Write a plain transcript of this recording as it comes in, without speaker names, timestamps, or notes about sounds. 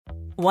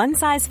One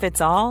size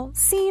fits all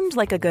seemed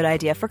like a good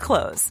idea for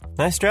clothes.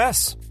 Nice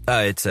dress.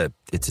 It's a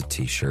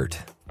t-shirt.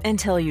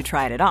 Until you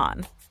tried it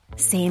on.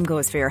 Same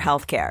goes for your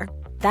healthcare.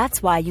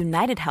 That's why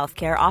United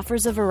Healthcare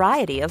offers a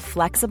variety of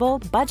flexible,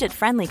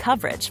 budget-friendly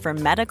coverage for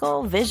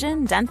medical,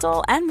 vision,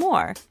 dental, and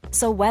more.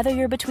 So whether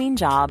you're between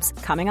jobs,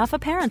 coming off a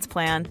parent's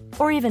plan,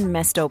 or even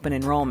missed open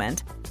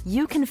enrollment,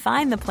 you can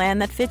find the plan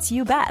that fits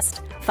you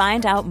best.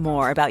 Find out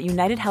more about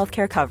United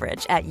Healthcare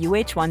coverage at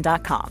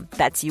uh1.com.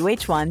 That's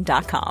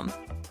uh1.com.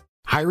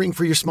 Hiring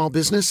for your small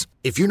business?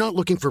 If you're not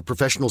looking for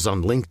professionals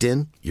on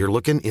LinkedIn, you're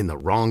looking in the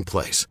wrong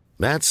place.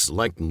 That's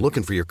like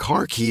looking for your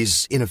car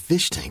keys in a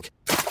fish tank.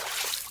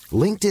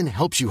 LinkedIn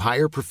helps you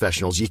hire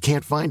professionals you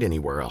can't find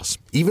anywhere else,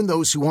 even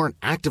those who aren't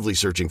actively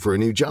searching for a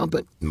new job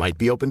but might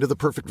be open to the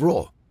perfect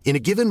role. In a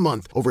given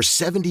month, over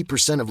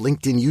 70% of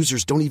LinkedIn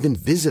users don't even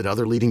visit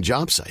other leading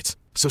job sites.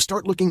 So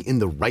start looking in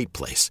the right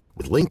place.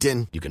 With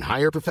LinkedIn, you can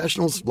hire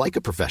professionals like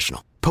a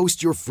professional.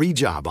 Post your free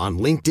job on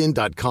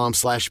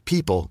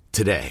linkedin.com/people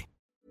today.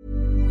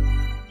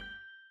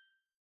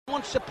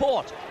 Wants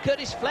support.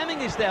 Curtis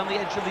Fleming is there on the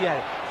edge of the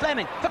area.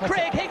 Fleming for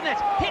Craig Hignett.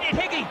 Hit it,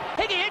 Higgy.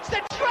 Higgy hits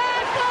the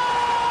treble!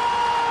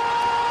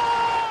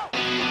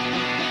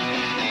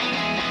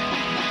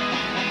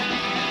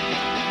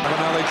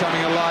 Ravanelli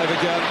coming alive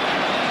again.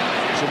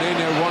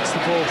 Juninho wants the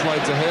ball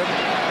played to him.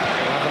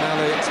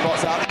 Ravanelli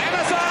spots out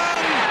Emerson!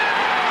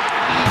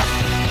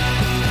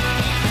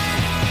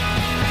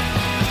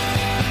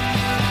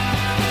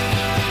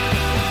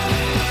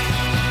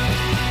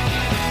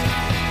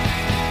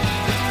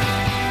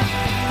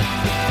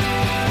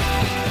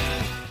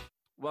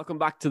 Welcome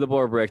back to the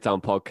Borough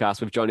Breakdown podcast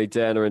with Johnny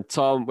Dana and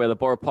Tom. We're the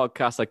Borough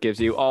podcast that gives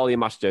you all your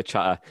matchday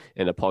chatter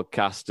in a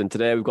podcast. And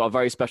today we've got a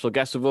very special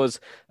guest with us.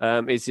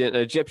 He's an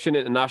Egyptian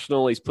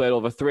international. He's played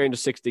over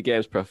 360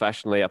 games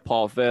professionally at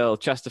Port Vale,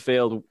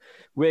 Chesterfield,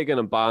 Wigan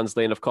and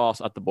Barnsley, and of course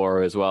at the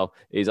Borough as well.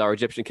 He's our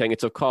Egyptian king.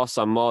 It's of course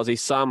Sam Morsy.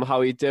 Sam, how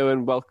are you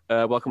doing?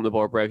 Welcome to the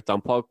Borough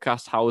Breakdown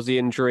podcast. How was the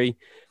injury?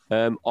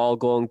 All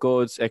going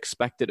good?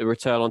 Expected to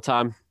return on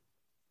time?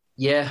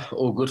 Yeah,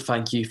 all good.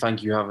 Thank you.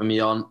 Thank you for having me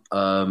on.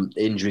 The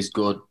injury's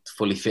good,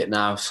 fully fit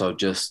now. So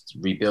just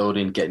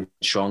rebuilding, getting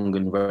strong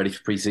and ready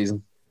for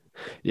pre-season.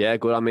 Yeah,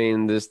 good. I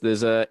mean,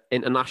 there's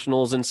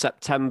internationals in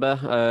September.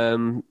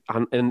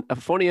 And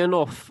funny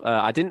enough,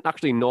 I didn't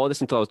actually know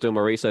this until I was doing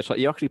my research. Like,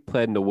 you actually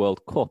played in the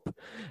World Cup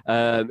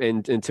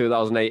in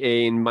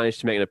 2018, managed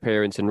to make an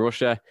appearance in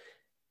Russia.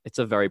 It's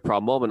a very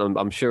proud moment,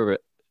 I'm sure of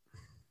it.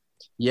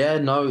 Yeah,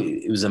 no,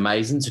 it was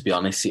amazing, to be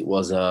honest. It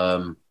was...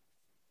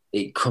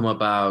 It come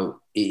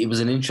about. It was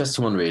an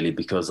interesting one, really,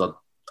 because I'd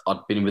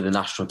been with the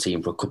national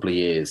team for a couple of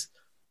years,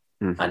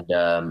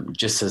 and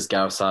just as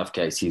Gareth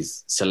Southgate,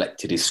 he's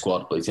selected his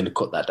squad, but he's going to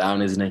cut that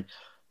down, isn't he?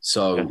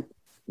 So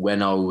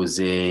when I was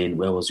in,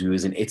 we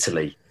was in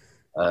Italy.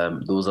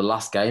 There was a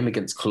last game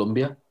against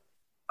Colombia,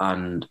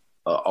 and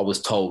I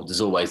was told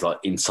there's always like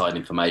inside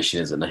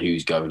information, isn't there?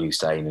 Who's going, who's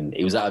staying, and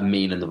it was at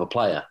me and another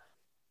player.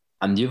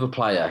 And the other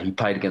player, he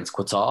played against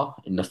Qatar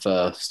in the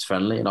first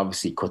friendly. And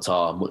obviously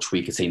Qatar, a much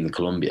weaker team than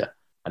Colombia.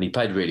 And he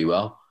played really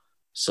well.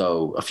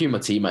 So a few of my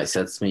teammates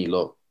said to me,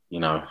 look,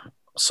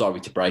 sorry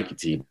to break it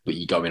to you, but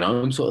you're going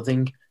home sort of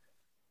thing.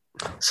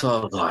 So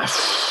I was like,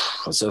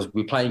 so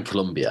we play in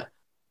Colombia.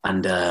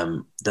 And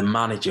the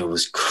manager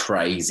was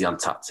crazy on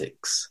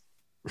tactics.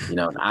 An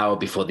hour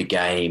before the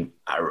game,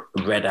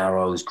 red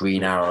arrows,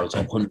 green arrows,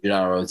 100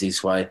 arrows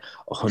this way,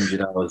 100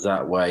 arrows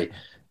that way.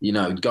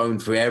 Going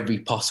through every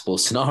possible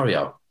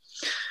scenario.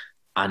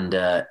 And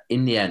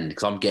in the end,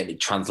 because I'm getting it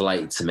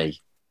translated to me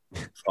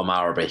from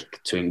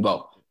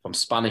from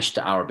Spanish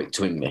to Arabic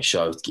to English,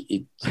 so it's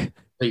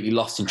completely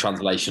lost in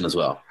translation as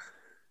well.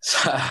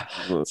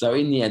 So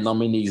in the end,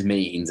 I'm in these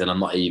meetings and I'm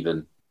not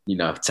even,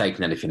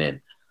 taking anything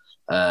in.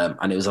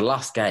 And it was the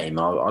last game.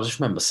 I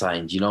just remember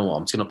saying, do you know what?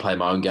 I'm just going to play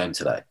my own game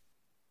today.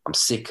 I'm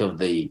sick of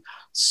the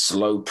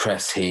slow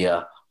press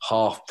here,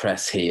 half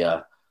press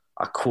here,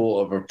 a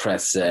quarter of a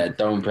press there,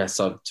 don't press,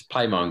 so to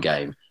play my own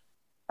game.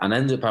 And I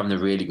ended up having a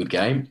really good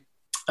game.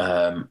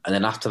 And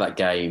then after that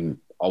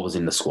game, I was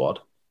in the squad.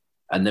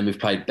 And then we've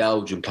played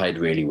Belgium, played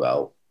really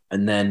well.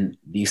 And then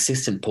the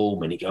assistant pulled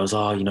me and he goes,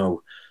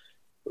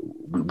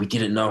 we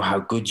didn't know how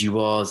good you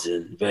was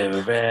and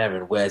rare,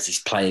 and where's this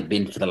player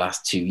been for the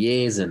last 2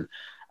 years? And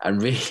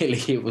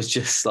really it was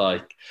just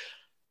like,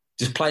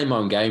 just playing my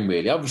own game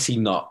really. Obviously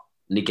not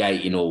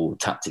negating all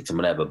tactics and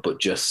whatever,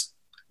 but just,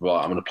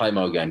 right, I'm going to play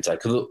my own game today,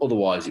 because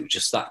otherwise it was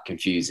just that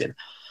confusing.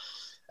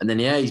 And then,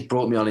 he's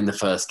brought me on in the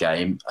first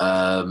game.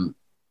 Done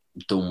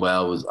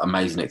well, was an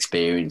amazing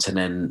experience. And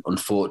then,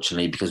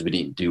 unfortunately, because we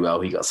didn't do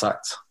well, he got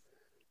sacked.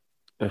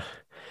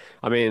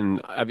 I mean,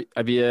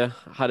 have you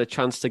had a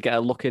chance to get a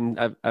look in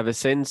ever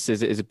since?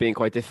 Is it been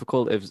quite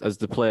difficult as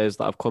the players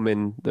that have come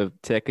in, they've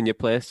taken your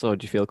place, or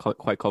do you feel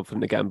quite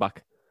confident of getting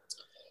back?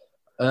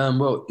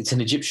 Well, it's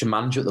an Egyptian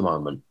manager at the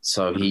moment,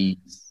 so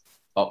he's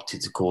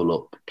opted to call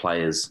up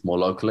players more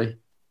locally.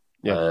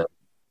 Yeah.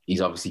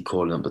 He's obviously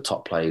calling up the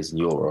top players in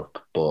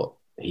Europe, but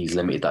he's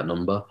limited that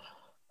number.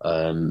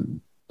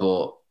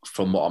 But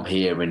from what I'm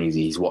hearing,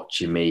 he's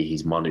watching me,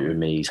 he's monitoring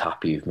me, he's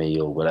happy with me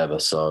or whatever.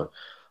 So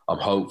I'm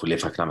hopeful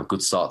if I can have a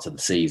good start to the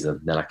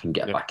season, then I can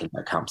get back in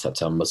that camp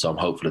September. So I'm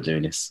hopeful of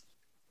doing this.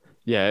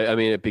 Yeah, I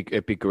mean,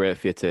 it'd be great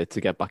for you to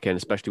get back in,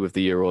 especially with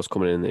the Euros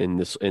coming in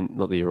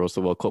not the Euros,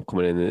 the World Cup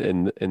coming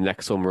in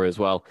next summer as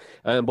well.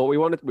 But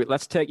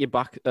let's take you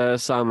back,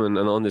 Sam, and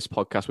on this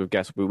podcast with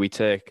guests, we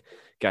take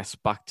guests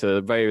back to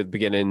the very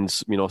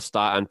beginnings,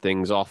 starting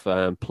things off,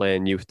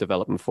 playing youth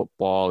development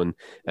football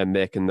and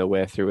making their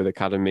way through the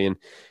academy. And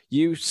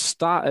you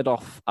started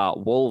off at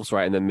Wolves,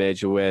 right, and then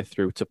made your way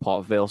through to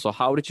Port Vale. So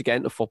how did you get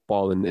into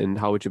football and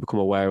how did you become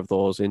aware of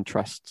those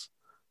interests?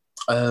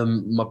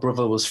 My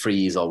brother was 3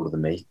 years older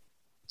than me.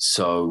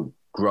 So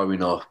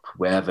growing up,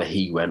 wherever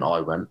he went,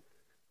 I went.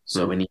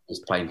 So when he was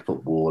playing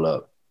football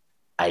at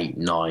 8,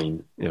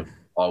 9,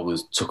 I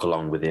was took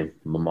along with him.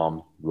 My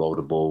mum rolled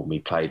a ball, he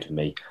played with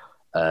me.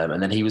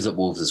 And then he was at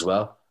Wolves as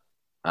well.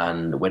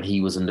 And when he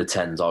was under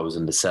 10s, I was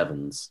under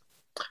 7s.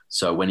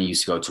 So when he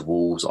used to go to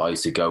Wolves, I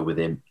used to go with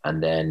him.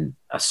 And then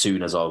as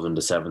soon as I was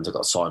under 7s, I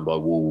got signed by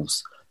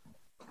Wolves.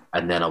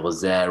 And then I was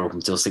there up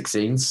until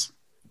 16s.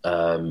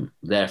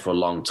 There for a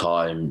long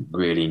time,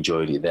 really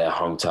enjoyed it, their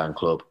hometown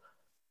club.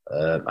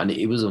 And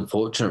it was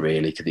unfortunate,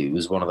 really, because it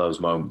was one of those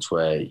moments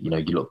where, you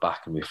look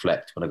back and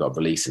reflect when I got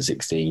released at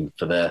 16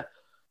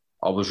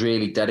 I was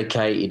really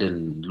dedicated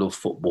and loved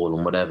football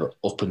and whatever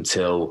up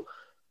until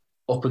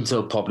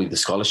probably the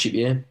scholarship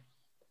year,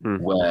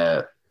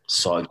 where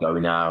started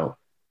going out,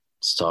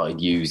 started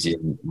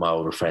using my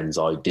older friend's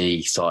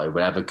ID, started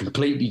whatever,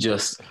 completely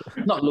just,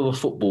 not love of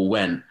football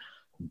went,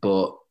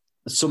 but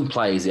some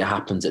players, it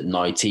happens at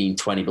 19,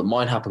 20, but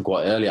mine happened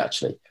quite early,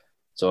 actually.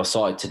 So I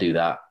started to do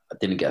that. I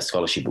didn't get a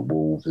scholarship at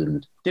Wolves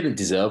and didn't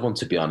deserve one,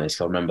 to be honest.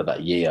 I remember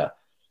that year,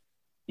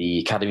 the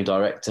academy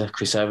director,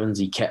 Chris Evans,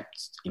 he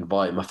kept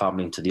inviting my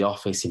family into the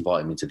office,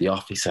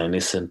 saying,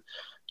 listen,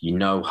 you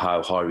know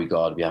how high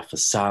regard we have for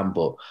Sam,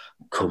 but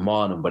come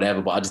on and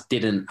whatever. But I just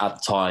didn't, at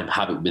the time,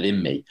 have it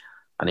within me.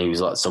 And he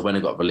was like, so when I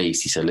got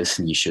released, he said,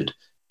 listen, you should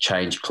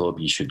change club,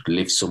 you should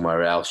live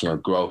somewhere else,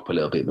 grow up a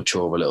little bit,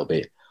 mature a little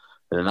bit.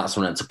 And then that's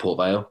when I went to Port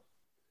Vale.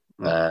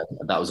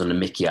 That was under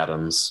Mickey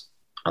Adams.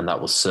 And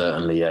that was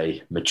certainly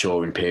a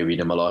maturing period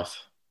in my life.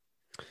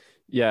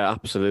 Yeah,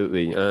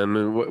 absolutely.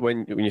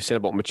 When you said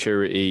about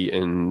maturity,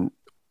 and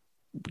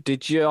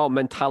did your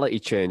mentality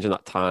change in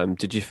that time?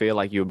 Did you feel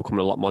like you were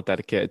becoming a lot more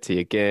dedicated to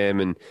your game?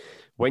 And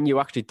when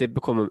you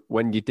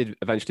did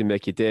eventually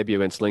make your debut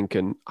against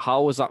Lincoln,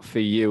 how was that for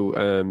you,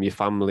 your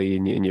family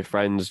and your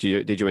friends?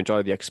 Did you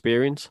enjoy the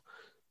experience?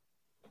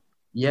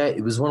 Yeah,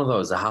 it was one of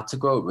those. I had to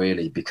grow up,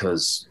 really,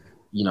 because,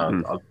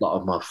 a lot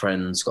of my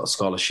friends got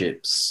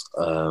scholarships.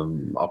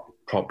 I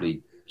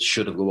probably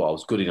should have got one. I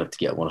was good enough to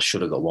get one. I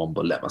should have got one,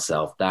 but let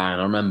myself down.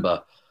 I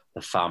remember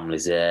the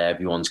family's there,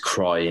 everyone's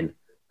crying.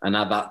 And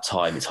at that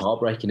time, it's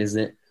heartbreaking,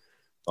 isn't it?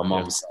 My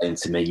mum's saying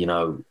to me,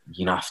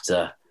 you have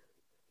to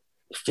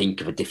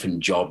think of a different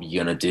job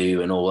you're going to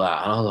do and all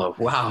that. And I was like,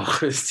 wow.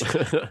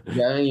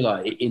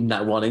 Like in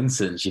that one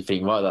instance, you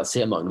think, right, that's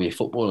it. I'm not going to be a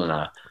footballer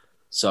now.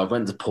 So I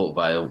went to Port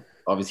Vale.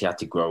 Obviously, had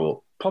to grow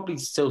up. Probably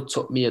still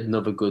took me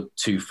another good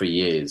 2-3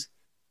 years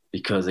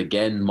because,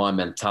 again, my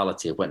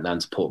mentality, I went down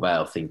to Port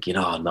Vale thinking,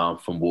 oh, no, I'm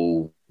from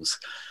Wolves.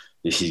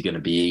 This is going to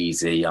be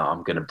easy.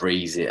 I'm going to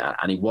breeze it.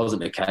 And it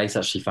wasn't the case.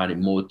 I actually found it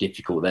more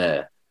difficult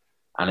there.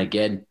 And,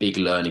 again, big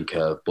learning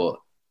curve. But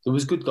there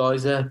was good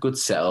guys there, good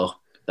setup.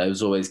 They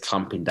was always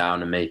clamping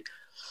down on me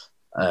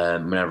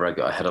whenever I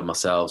got ahead of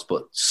myself.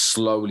 But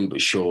slowly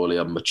but surely,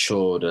 I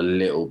matured a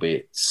little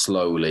bit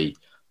slowly.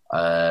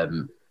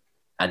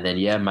 And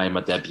then, made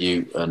my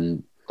debut,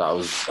 and that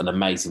was an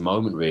amazing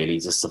moment, really.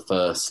 Just the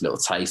first little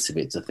taste of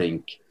it to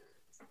think,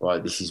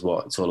 right, this is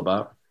what it's all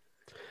about.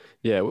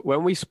 Yeah,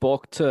 when we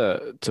spoke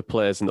to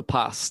players in the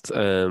past,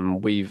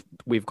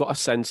 we've got a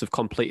sense of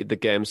completed the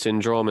game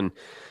syndrome, and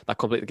that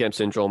completed the game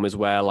syndrome is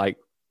where, like,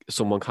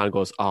 someone kind of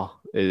goes, oh,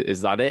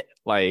 is that it?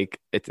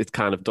 Like, it's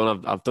kind of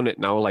done. I've done it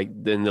now. Like,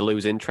 then they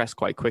lose interest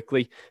quite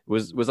quickly.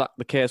 Was that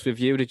the case with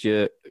you? Did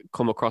you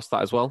come across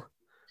that as well?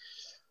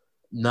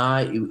 No,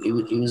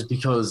 it was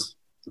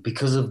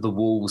because of the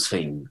Wolves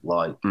thing.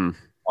 Like,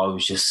 I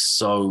was just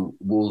so...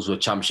 Wolves were a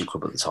championship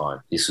club at the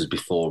time. This was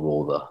before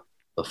all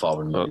the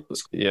foreign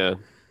moves. Yeah.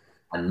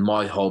 And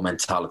my whole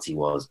mentality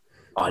was,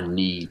 I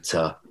need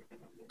to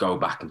go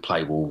back and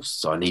play Wolves.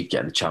 So I need to get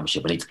in the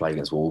championship. I need to play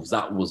against Wolves.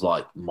 That was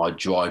like my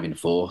driving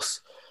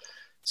force.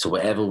 So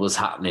whatever was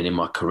happening in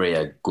my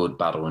career, good,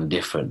 bad or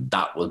indifferent,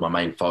 that was my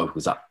main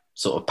focus. That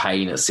sort of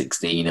pain at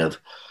 16 of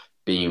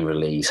being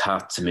released,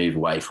 had to move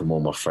away from all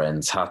my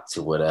friends, had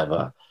to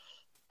whatever.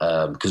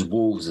 Because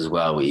Wolves as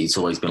well, it's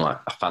always been like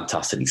a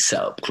fantastically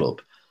set up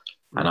club.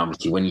 And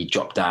obviously when you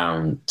drop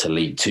down to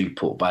League Two,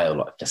 Port Vale,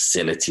 like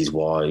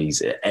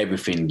facilities-wise,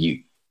 everything,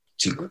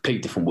 it's a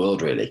completely different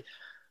world, really.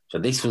 So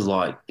this was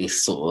like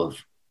this sort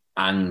of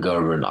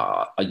anger, and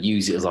I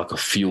use it as like a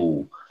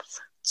fuel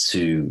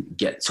to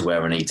get to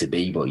where I need to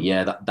be. But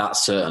yeah, that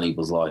certainly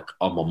was like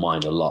on my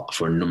mind a lot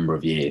for a number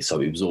of years.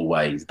 So it was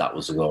always, that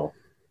was the goal.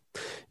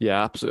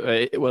 Yeah,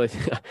 absolutely. Well,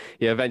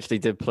 you eventually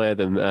did play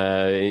them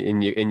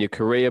in your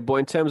career, but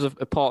in terms of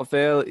Port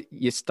Vale,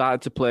 you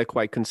started to play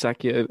quite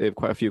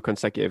a few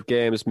consecutive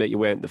games, make your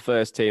way into the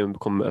first team and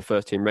become a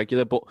first team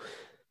regular. But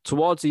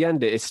towards the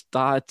end, it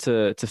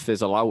started to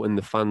fizzle out, and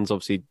the fans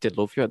obviously did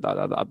love you at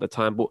the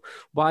time. But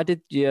why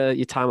did your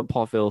time at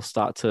Port Vale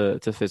start to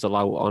fizzle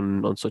out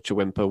on such a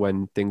whimper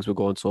when things were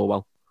going so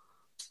well?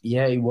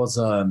 Yeah, it was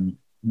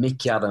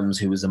Mickey Adams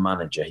who was the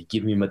manager. He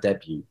gave me my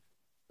debut,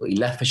 but he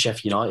left for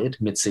Sheffield United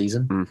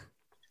mid-season.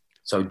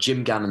 So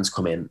Jim Gannon's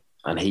come in,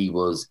 and he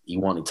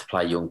wanted to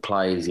play young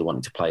players. He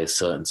wanted to play a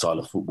certain style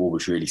of football,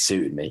 which really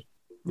suited me.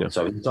 Yeah.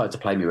 So he started to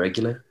play me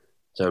regularly.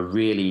 So I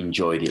really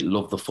enjoyed it,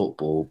 loved the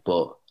football,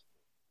 but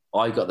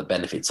I got the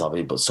benefits of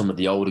it. But some of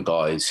the older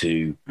guys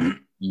who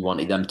you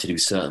wanted them to do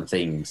certain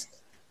things,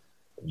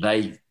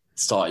 they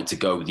started to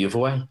go the other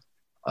way.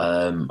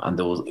 And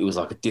it was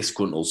like a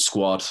disgruntled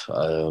squad.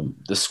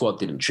 The squad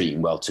didn't treat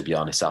him well, to be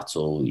honest, at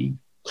all.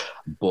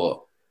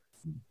 But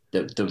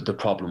the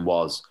problem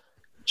was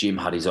Jim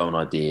had his own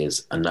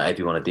ideas, and not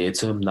everyone adhered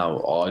to him. Now,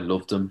 I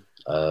loved them,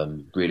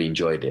 really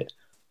enjoyed it.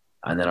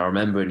 And then I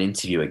remember an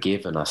interview I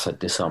gave, and I said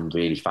this: I'm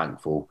really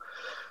thankful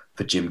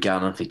for Jim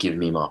Gannon for giving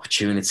me my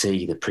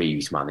opportunity. The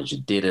previous manager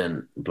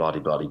didn't, blah,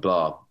 blah, blah,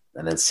 blah.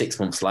 And then 6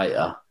 months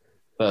later,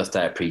 first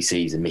day of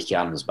pre-season, Mickey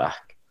Adams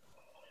back.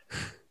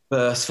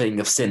 First thing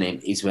I've seen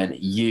him is when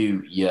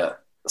you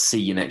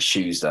see you next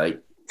Tuesday.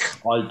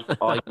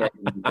 I gave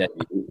you the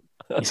debut.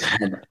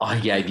 I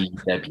gave you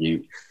the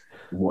debut.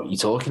 What are you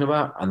talking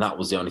about? And that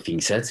was the only thing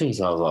he said to me.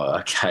 So I was like,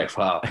 okay,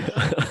 wow.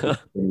 It's going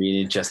to be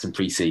an interesting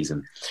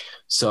pre-season.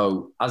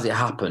 So as it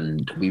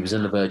happened, we was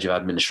on the verge of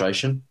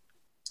administration.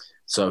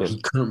 So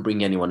he couldn't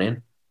bring anyone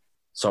in.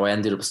 So I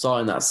ended up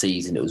starting that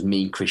season. It was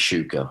me and Chris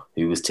Shuker,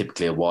 who was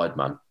typically a wide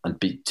man.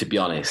 And to be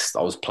honest,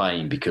 I was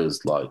playing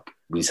because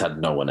we just had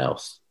no one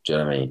else. Do you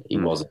know what I mean?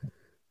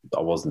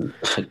 I wasn't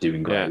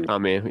doing great. Yeah, I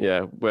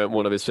mean, we're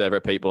one of his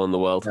favourite people in the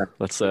world. Yeah.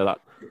 Let's say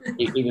that.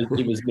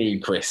 It was me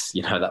and Chris,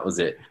 that was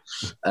it.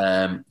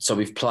 So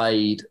we've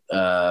played,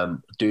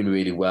 doing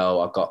really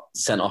well. I got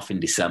sent off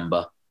in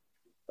December.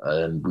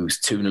 We was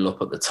 2-0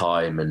 up at the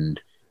time, and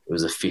it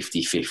was a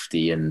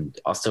 50-50. And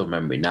I still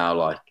remember it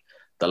now,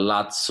 the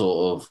lad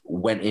sort of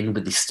went in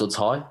with his studs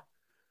high.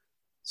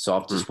 So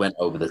I've just went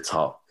over the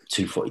top,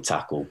 240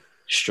 tackle,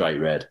 straight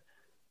red.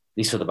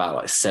 This was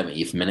about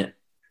 70th minute.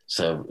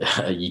 So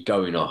you're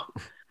going up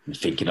and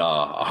thinking,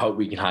 I hope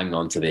we can hang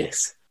on to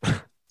this.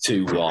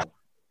 2-1,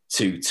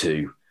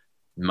 2-2,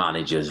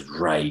 managers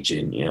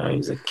raging, it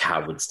was a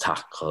coward's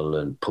tackle,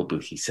 and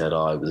publicly said,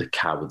 it was a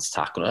coward's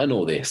tackle, and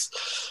all this.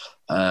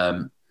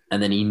 And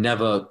then he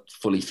never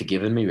fully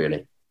forgiven me,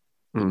 really.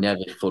 He never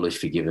fully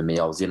forgiven me.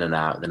 I was in and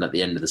out. Then at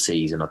the end of the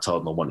season, I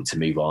told him I wanted to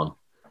move on.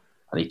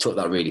 And he took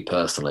that really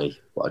personally.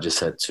 But I just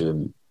said to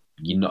him,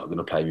 you're not going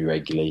to play me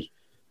regularly.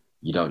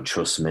 You don't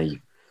trust me.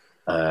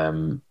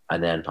 And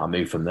then I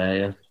moved from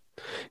there.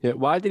 Yeah.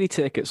 Why did he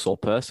take it so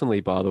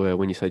personally, by the way,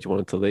 when you said you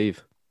wanted to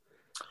leave?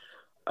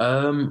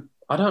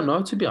 I don't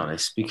know, to be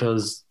honest,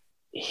 because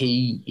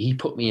he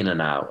put me in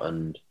and out,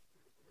 and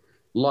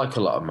like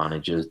a lot of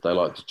managers, they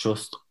like to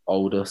trust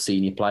older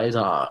senior players.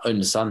 I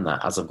understand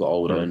that. As I've got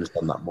older, I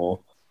understand that more.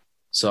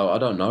 So I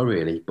don't know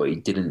really, but he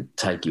didn't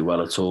take it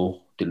well at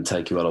all. Didn't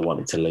take it well. I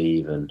wanted to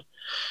leave and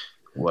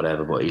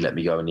whatever, but he let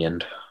me go in the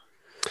end.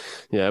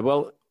 Yeah,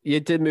 well, you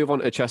did move on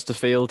to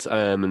Chesterfield,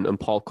 and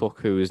Paul Cook,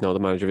 who is now the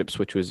manager of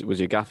Ipswich, was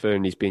your gaffer,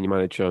 and he's been your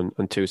manager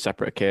on two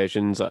separate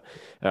occasions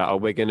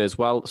at Wigan as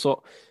well.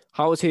 So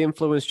how has he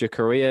influenced your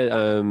career?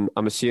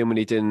 I'm assuming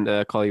he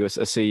didn't call you a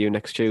see you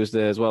next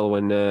Tuesday as well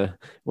when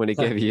he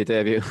gave you your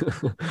debut.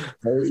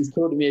 He's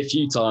called me a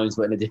few times,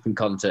 but in a different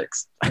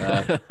context.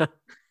 He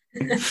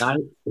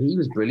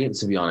was brilliant,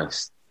 to be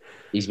honest.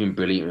 He's been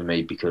brilliant with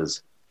me,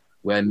 because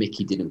where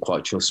Mickey didn't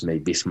quite trust me,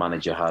 this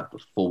manager had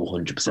full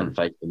 100%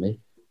 faith in me.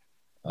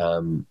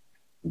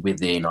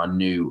 Within, I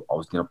knew I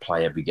was going to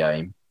play every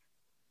game,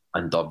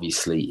 and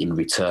obviously in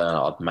return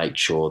I'd make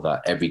sure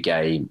that every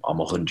game I'm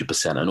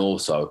 100%, and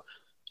also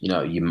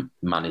you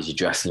manage your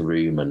dressing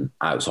room and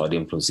outside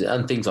influences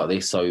and things like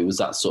this. So it was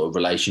that sort of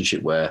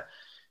relationship where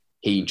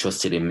he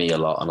entrusted in me a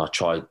lot, and I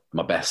tried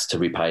my best to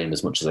repay him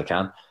as much as I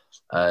can.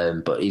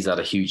 But he's had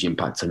a huge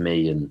impact on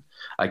me, and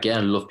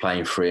again, love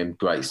playing for him.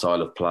 Great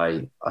style of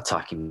play,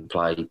 attacking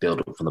play,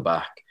 build up from the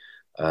back.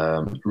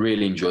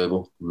 Really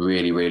enjoyable.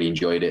 Really, really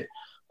enjoyed it.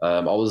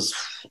 I was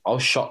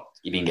shocked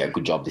he didn't get a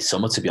good job this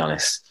summer, to be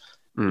honest.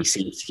 He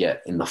seems to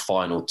get in the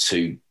final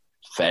two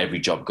for every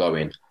job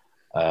going.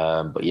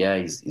 But yeah,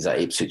 he's at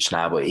Ipswich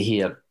now, but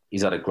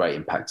he's had a great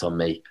impact on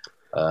me.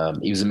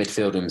 He was a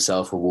midfielder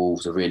himself for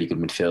Wolves, a really good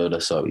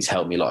midfielder, so he's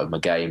helped me a lot with my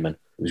game, and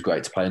it was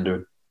great to play under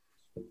him.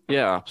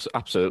 Yeah,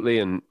 absolutely.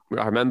 And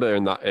I remember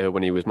in that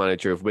when he was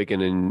manager of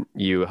Wigan, and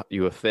you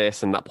were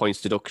facing that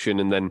points deduction,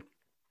 and then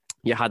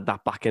you had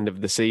that back end of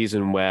the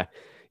season where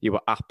you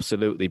were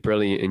absolutely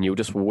brilliant and you were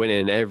just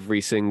winning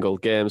every single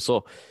game.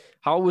 So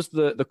how was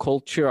the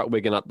culture at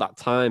Wigan at that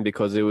time?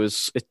 Because it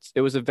was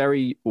a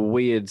very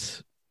weird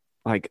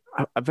like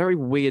a very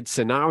weird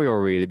scenario,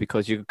 really,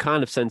 because you could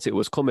kind of sense it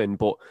was coming,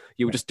 but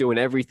you were just doing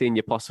everything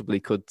you possibly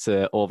could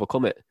to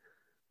overcome it.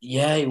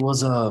 Yeah, it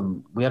was.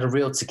 We had a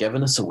real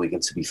togetherness at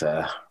Wigan, to be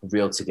fair.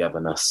 Real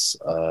togetherness.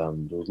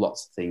 There was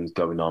lots of things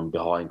going on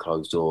behind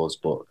closed doors,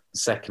 but the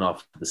second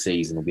half of the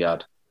season, we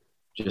had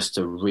just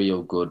a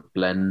real good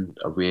blend,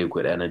 a real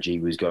good energy.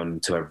 We was going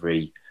into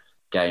every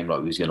game like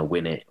we was going to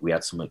win it. We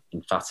had some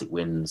emphatic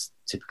wins.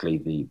 Typically,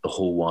 the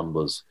Hull one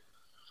was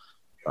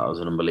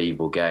an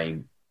unbelievable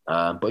game.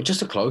 But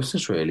just a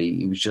closeness,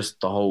 really. It was just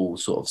the whole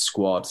sort of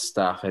squad,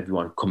 staff,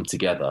 everyone come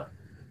together,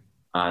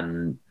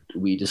 and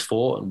we just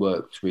fought and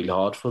worked really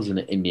hard for us. And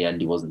in the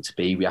end, it wasn't to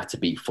be. We had to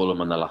beat Fulham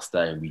on the last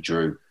day, and we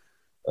drew.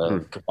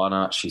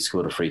 Cabana actually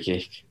scored a free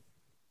kick.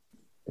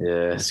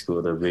 Yeah,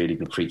 scored a really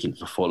good free kick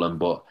for Fulham,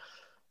 but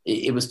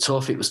it was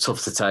tough. It was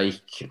tough to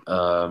take.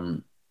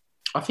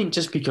 I think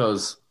just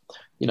because,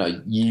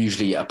 you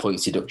usually get a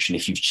points deduction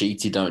if you've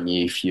cheated, don't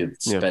you? If you've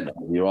spent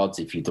all your odds,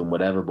 if you've done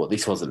whatever. But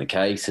this wasn't the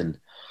case, and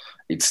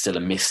it's still a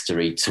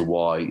mystery to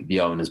why the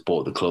owners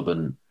bought the club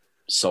and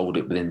sold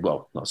it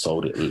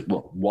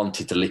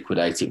wanted to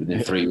liquidate it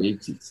within 3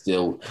 weeks. It's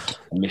still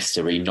a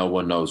mystery. No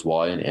one knows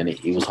why, and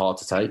it was hard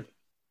to take.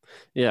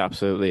 Yeah,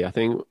 absolutely. I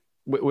think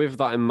with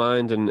that in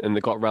mind, and they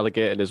got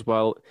relegated as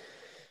well.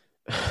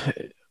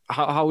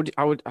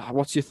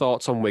 What's your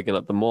thoughts on Wigan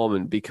at the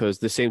moment? Because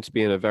they seem to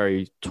be in a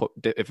very,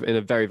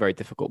 very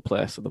difficult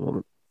place at the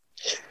moment.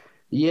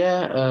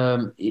 Yeah,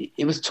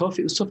 it was tough.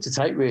 It was tough to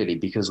take, really,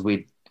 because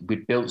we'd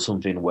built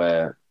something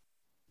where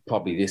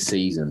probably this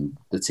season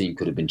the team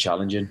could have been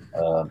challenging.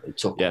 It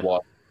took a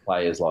while for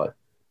players like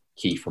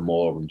Kiefer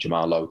Moore and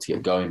Jamal Lowe to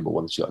get going, but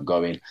once you got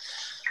going,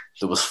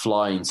 there was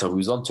flying. So we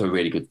was onto a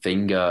really good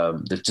thing.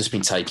 They've just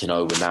been taken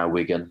over now,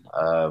 Wigan.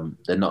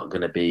 They're not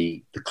going to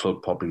be the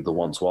club probably the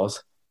once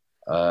was.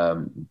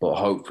 But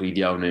hopefully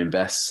the owner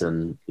invests,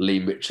 and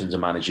Liam Richardson's a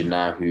manager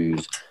now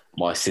who's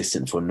my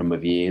assistant for a number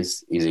of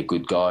years. He's a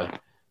good guy,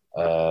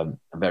 a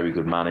very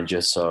good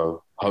manager.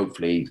 So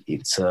hopefully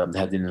it's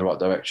heading in the right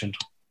direction.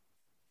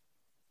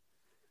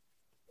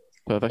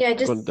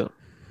 Perfect.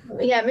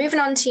 Yeah, moving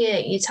on to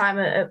your time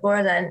at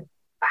Borough then,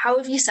 how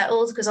have you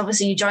settled? Because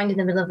obviously you joined in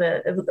the middle of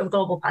a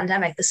global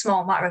pandemic, the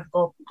small matter of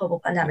a global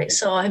pandemic.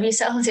 So have you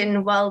settled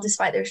in well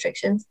despite the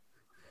restrictions?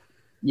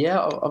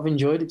 Yeah, I've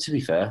enjoyed it, to be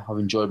fair. I've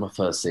enjoyed my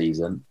first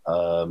season.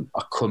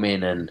 I come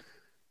in and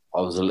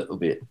I was a little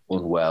bit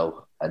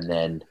unwell. And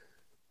then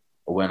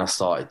when I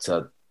started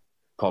to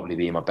probably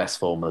be in my best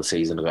form of the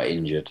season, I got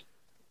injured.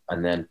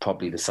 And then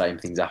probably the same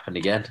things happened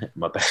again.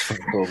 My best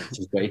form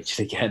was got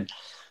injured again.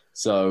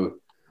 So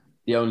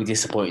the only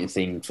disappointing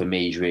thing for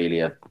me is really,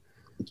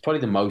 it's probably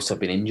the most I've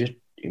been injured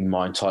in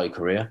my entire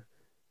career.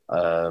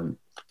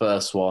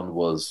 First one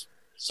was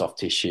soft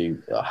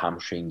tissue, a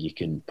hamstring. You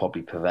can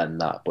probably prevent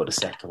that. But the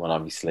second one,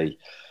 obviously,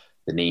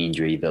 the knee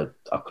injury, that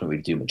I couldn't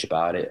really do much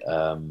about it.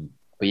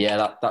 But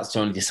yeah, that's the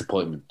only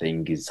disappointment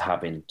thing, is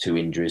having two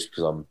injuries,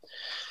 because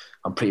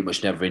I'm pretty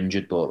much never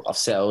injured. But I've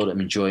settled.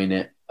 I'm enjoying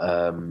it.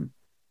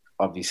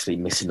 Obviously,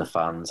 missing the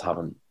fans,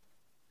 haven't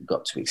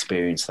got to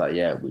experience that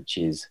yet, which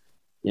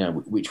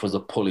was a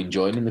pull in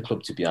joining the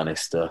club, to be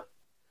honest. The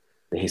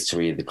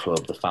history of the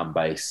club, the fan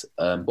base.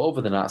 But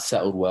other than that,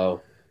 settled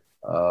well.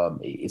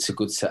 It's a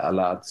good set of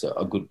lads,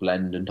 a good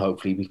blend, and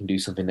hopefully we can do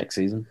something next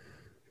season.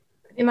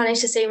 Have you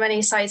managed to see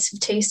many sides of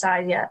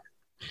Teesside yet?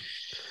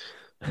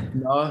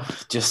 No,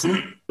 just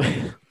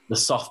the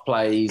soft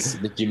plays,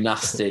 the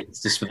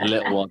gymnastics, just for the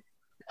little one.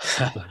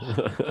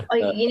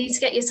 You need to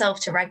get yourself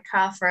to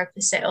Redcar for a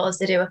Pasitos.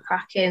 They do a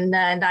cracking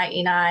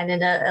 99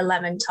 and a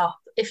lemon top.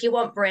 If you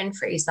want brain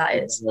freeze, that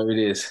is. There it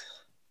is.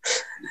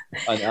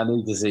 I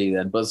need to see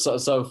them. But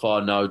so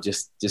far, no,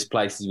 just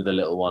places with a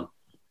little one.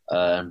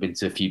 Been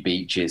to a few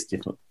beaches,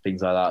 different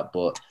things like that,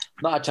 but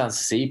not a chance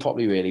to see it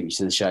properly, really, which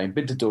is a shame.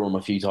 Been to Durham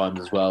a few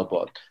times as well,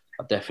 but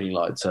I'd definitely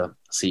like to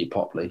see it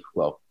properly.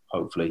 Well,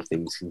 hopefully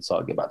things can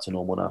start to get back to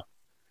normal now.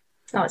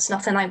 No, it's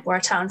nothing like Borough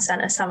Town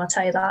Centre, Sam, I'll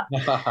tell you that.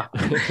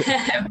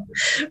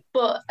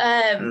 But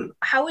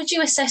how would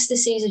you assess the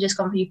season just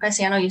gone for you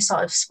personally? I know you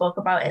sort of spoke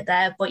about it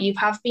there, but you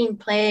have been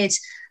played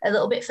a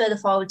little bit further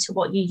forward to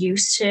what you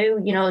used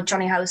to.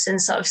 Johnny Howson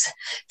sort of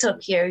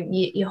took your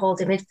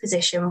holding mid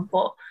position,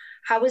 but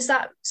how has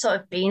that sort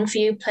of been for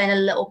you, playing a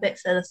little bit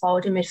further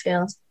forward in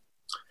midfield?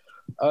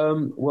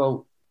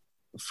 Well,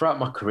 throughout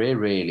my career,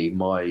 really,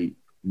 my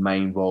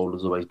main role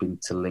has always been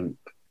to link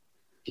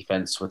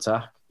defence to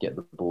attack, get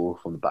the ball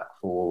from the back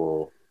four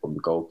or from the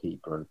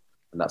goalkeeper, and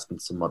that's been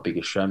some of my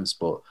biggest strengths.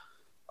 But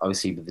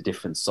obviously, with the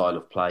different style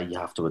of play, you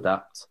have to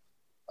adapt.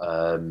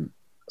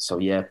 So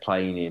yeah,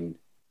 playing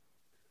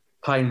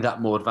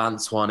that more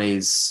advanced one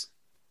is,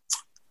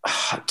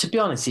 to be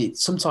honest,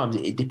 sometimes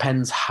it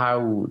depends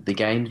how the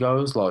game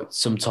goes. Like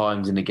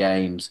sometimes in the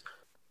games,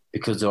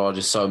 because there are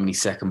just so many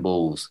second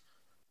balls,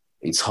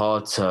 it's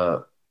hard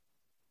to.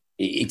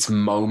 It's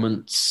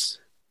moments,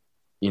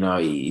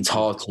 it's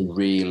hard to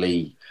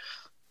really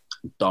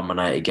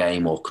dominate a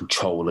game or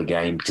control a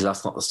game, because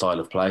that's not the style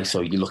of play.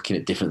 So you're looking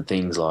at different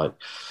things like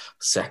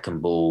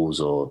second balls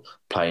or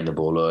playing the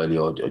ball early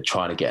or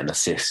trying to get an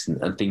assist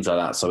and things like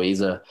that. So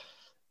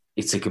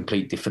it's a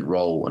complete different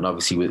role, and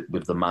obviously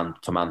with the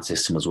man-to-man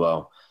system as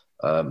well.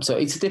 So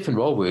it's a different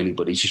role really,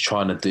 but he's just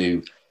trying to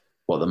do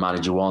what the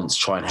manager wants,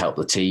 try and help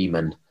the team.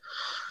 And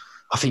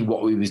I think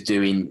what we was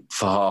doing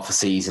for half a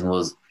season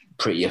was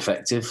pretty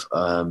effective.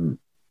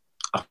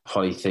 I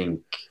probably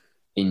think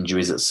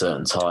injuries at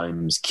certain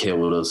times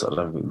killed us. I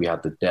don't think we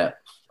had the depth.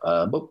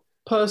 But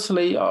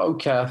personally,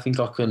 okay, I think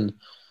I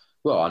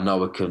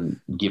know I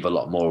can give a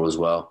lot more as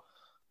well.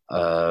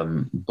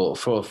 But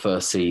for a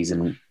first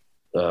season,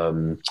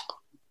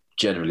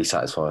 generally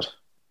satisfied.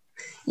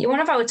 You're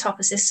one of our top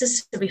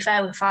assisters, to be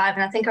fair, with 5.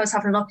 And I think I was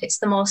having a look, it's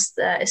the most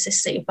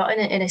assists that you've got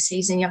in a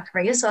season in your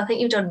career. So I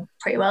think you've done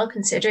pretty well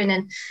considering.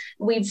 And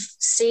we've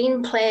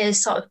seen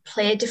players sort of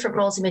play different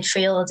roles in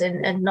midfield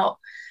and not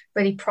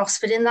really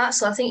prospered in that.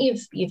 So I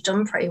think you've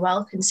done pretty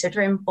well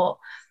considering. But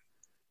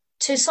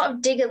to sort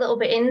of dig a little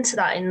bit into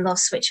that in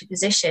those switch of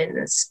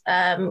positions,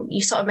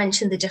 you sort of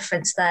mentioned the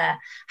difference there.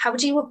 How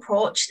do you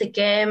approach the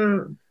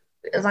game?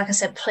 Like I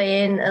said,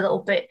 playing a little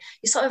bit,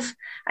 you sort of,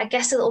 I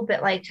guess, a little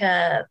bit like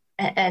an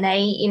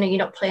 8, you're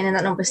not playing in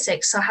that number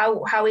 6. So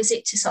how is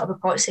it to sort of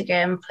approach the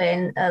game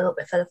playing a little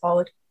bit further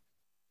forward?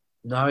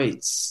 No,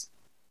 it's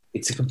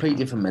a completely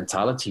different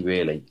mentality,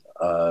 really.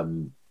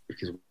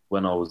 Because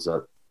when I was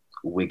at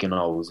Wigan,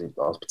 I was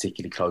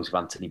particularly close with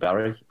Anthony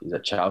Barry. He's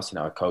at Chelsea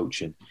now, a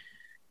coach, and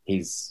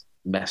his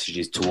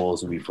messages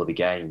towards me before the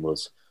game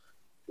was,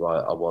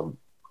 right, I want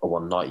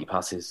 90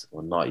 passes,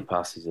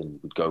 and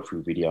we'd go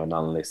through video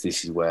analysis.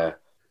 This is where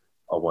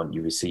I want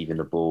you receiving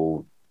the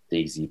ball,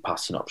 these are your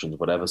passing options,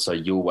 whatever. So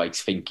you're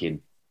always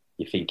thinking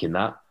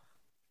that.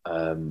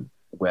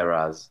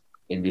 Whereas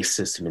in this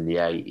system in the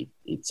 8,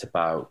 it's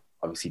about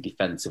obviously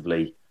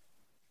defensively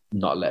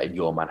not letting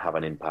your man have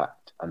an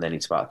impact. And then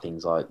it's about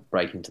things like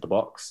breaking to the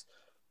box.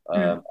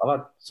 I've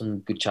had some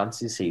good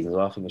chances this season.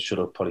 I think I should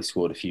have probably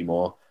scored a few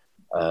more.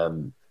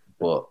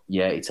 But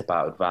yeah, it's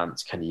about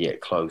advance. Can you get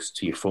close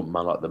to your front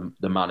man? Like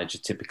the manager,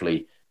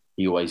 typically,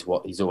 he's always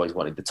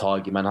wanted the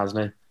target man,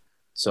 hasn't he?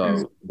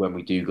 So when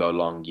we do go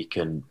long, you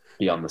can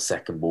be on the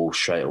second ball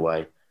straight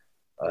away.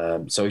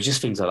 So it's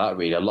just things like that,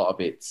 really. A lot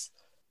of it's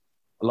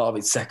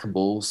second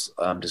balls,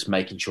 just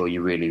making sure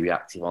you're really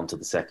reactive onto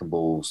the second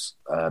balls,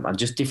 and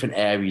just different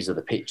areas of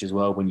the pitch as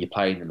well. When you're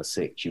playing in the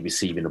 6, you're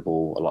receiving the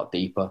ball a lot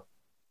deeper.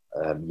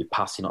 Your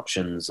passing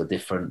options are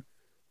different.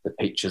 The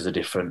pitches are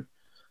different.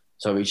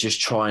 So it's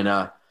just trying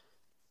to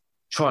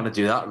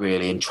do that,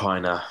 really, and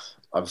trying to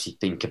obviously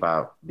think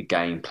about the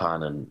game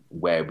plan and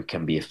where we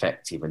can be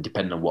effective, and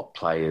depending on what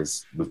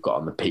players we've got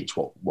on the pitch,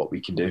 what we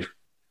can do.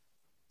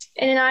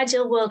 In an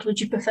ideal world, would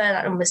you prefer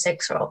that number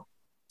 6 role?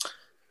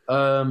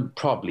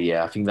 Probably,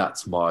 yeah. I think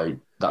that's my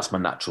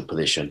natural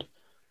position.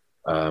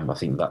 I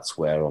think that's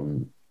where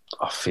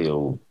I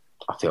feel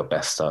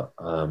best at.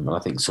 And I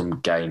think some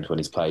games when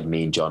he's played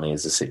me and Johnny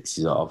as the 6s,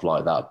 I've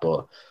liked that,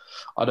 but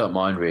I don't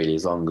mind really,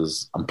 as long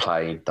as I'm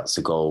playing. That's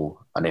the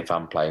goal. And if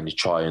I'm playing, to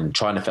try and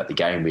affect the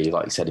game, really,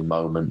 like you said, in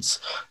moments,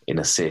 in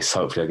assists.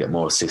 Hopefully, I get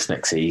more assists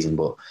next season.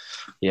 But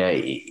yeah,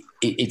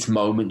 it's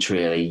moments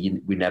really.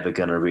 We're never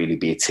going to really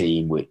be a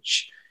team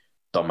which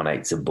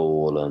dominates the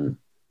ball and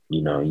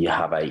you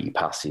have 80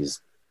 passes.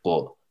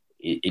 But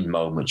in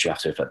moments, you have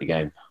to affect the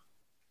game.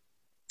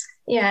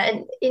 Yeah,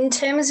 and in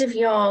terms of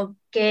your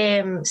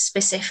game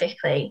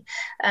specifically,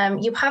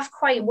 you have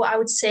quite what I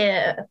would say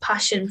a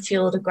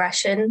passion-fueled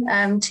aggression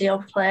to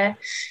your play.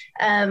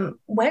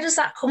 Where does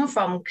that come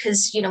from?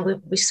 Because,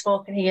 we've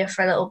spoken here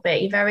for a little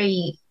bit. You're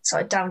very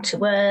sort of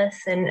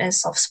down-to-earth and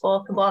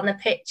soft-spoken, but on the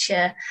pitch,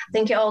 I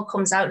think it all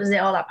comes out, doesn't it,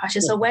 all that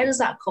passion? So where does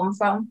that come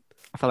from?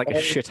 I feel like a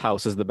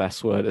shithouse is the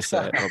best word to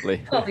say,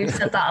 probably. Well, we've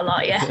said that a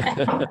lot,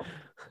 yeah.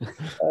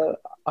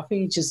 I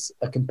think it's just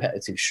a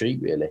competitive streak,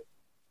 really.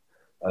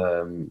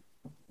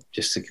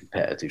 Just a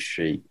competitive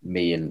streak.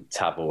 Me and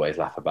Tab always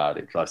laugh about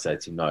it. Like I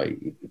said to him, no,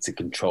 it's a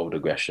controlled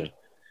aggression.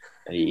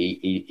 And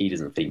he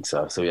doesn't think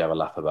so, so we have a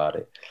laugh about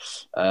it.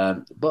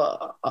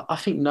 But I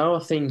think,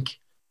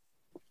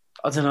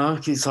 I don't know,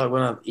 it's like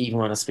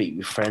when I speak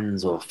with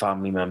friends or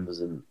family members,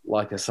 and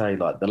like I say,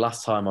 like the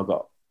last time I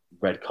got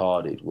red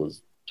carded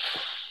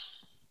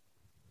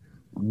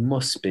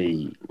must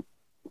be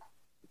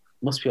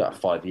like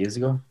 5 years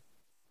ago.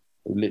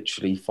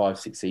 Literally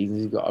 5-6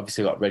 seasons.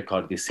 Obviously got red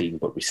carded this season,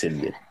 but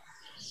rescinded.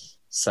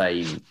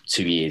 Same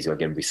 2 years ago,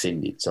 again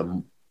rescinded.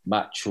 So my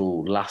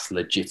actual last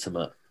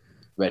legitimate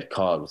red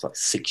card was like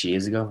 6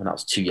 years ago, and that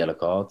was 2 yellow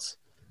cards.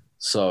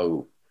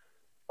 So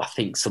I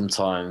think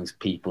sometimes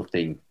people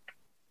think,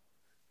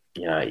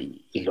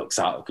 he looks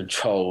out of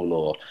control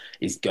or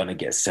he's going to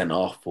get sent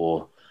off,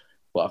 but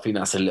I think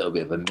that's a little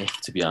bit of a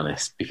myth, to be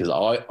honest, because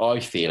I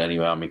feel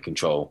anyway I'm in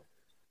control.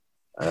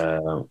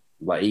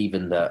 Like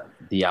even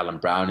the Alan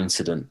Brown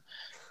incident.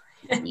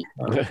 You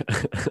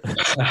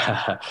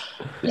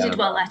did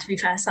well there, to be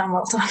fair, Sam.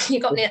 Well done. You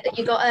got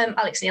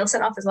Alex Neil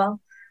sent off as well.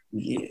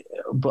 Yeah,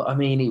 but I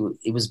mean,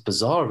 it was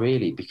bizarre,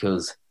 really,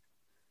 because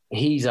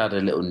he's had a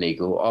little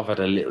niggle. I've had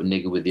a little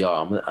niggle with the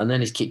arm, and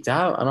then he's kicked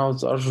out. And I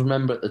just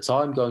remember at the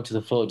time going to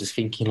the floor, just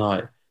thinking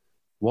like,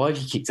 why have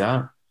you kicked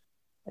out?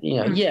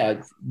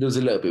 Yeah, there was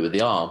a little bit with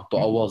the arm, but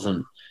I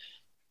wasn't,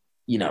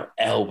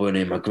 elbowing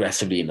him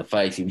aggressively in the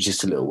face. It was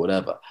just a little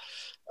whatever.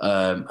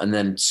 And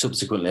then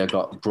subsequently, I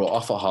got brought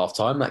off at half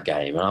time that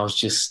game, and I was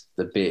just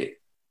a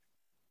bit.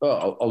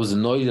 Well, I was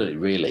annoyed at it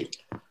really,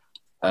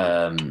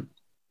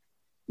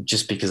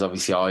 just because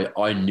obviously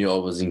I knew I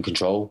was in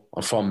control.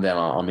 And from then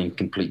on, I'm in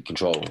complete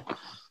control.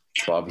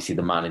 But obviously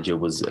the manager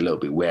was a little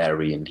bit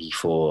wary, and he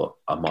thought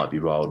I might be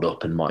rolled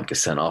up and might get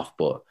sent off.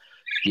 But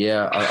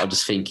yeah, I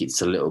just think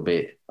it's a little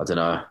bit. I don't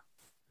know.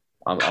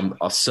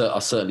 I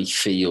certainly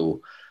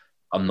feel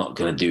I'm not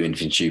going to do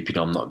anything stupid.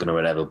 I'm not going to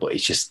whatever. But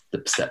it's just the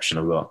perception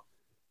I've got.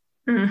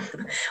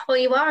 Well,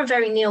 you are a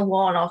very Neil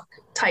Warnock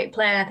type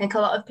player. I think a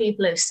lot of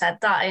people have said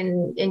that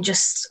in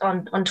just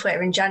on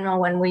Twitter in general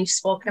when we've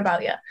spoken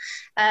about you.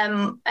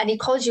 And he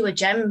called you a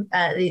gem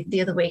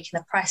the other week in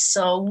the press.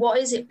 So what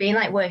has it been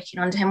like working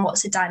under him?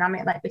 What's the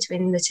dynamic like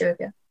between the two of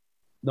you?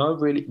 No,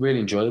 really, really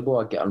enjoyable.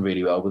 I get on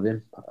really well with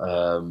him.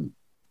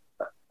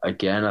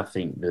 Again, I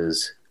think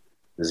there's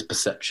a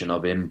perception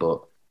of him,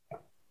 but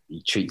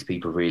he treats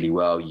people really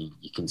well. You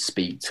can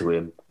speak to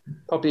him.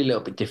 Probably a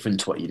little bit different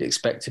to what you'd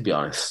expect, to be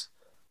honest.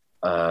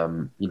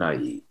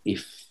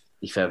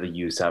 If ever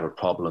you used to have a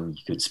problem,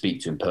 you could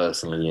speak to him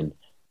personally and,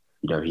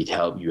 he'd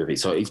help you with it.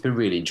 So it's been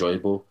really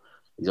enjoyable.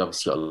 He's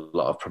obviously got a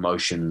lot of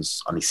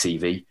promotions on his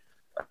CV.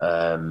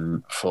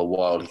 For a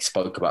while, he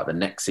spoke about the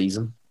next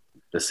season,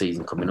 the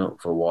season coming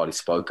up. For a while, he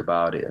spoke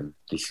about it, and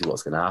this is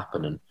what's going to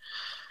happen.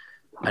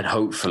 And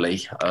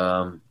hopefully,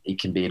 it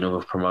can be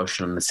another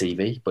promotion on the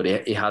CV. But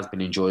it has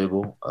been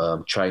enjoyable.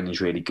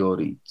 Training's really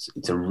good.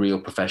 It's a real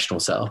professional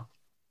setup.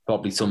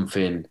 Probably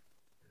something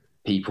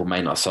people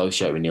may not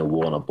associate with Neil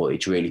Warnock, but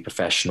it's really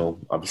professional.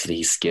 Obviously,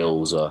 his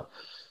skills are.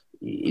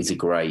 He's a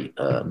great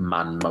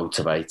man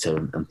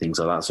motivator and things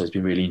like that. So it's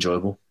been really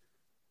enjoyable.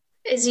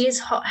 Is he as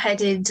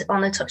hot-headed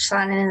on the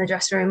touchline and in the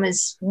dressing room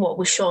as what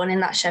was shown in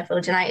that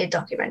Sheffield United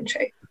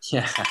documentary?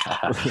 Yeah.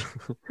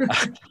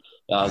 That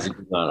was a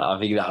good one. I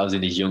think that was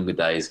in his younger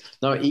days.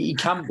 No, he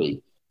can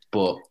be,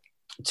 but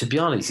to be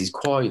honest, he's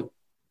quite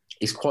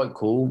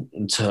cool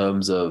in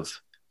terms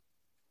of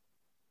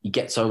he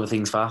gets over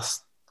things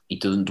fast. He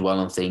doesn't dwell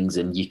on things,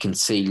 and you can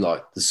see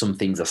like there's some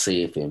things I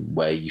see of him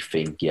where you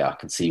think, yeah, I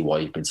can see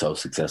why he's been so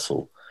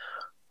successful,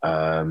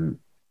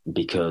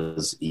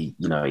 because he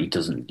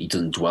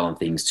doesn't dwell on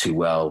things too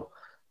well.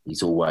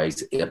 He's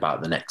always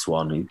about the next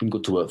one. He's been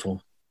good to work for.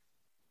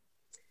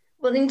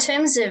 Well, in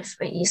terms of,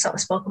 you sort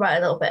of spoke about it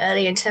a little bit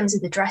earlier, in terms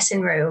of the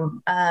dressing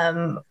room,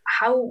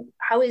 how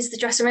is the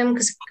dressing room?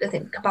 Because I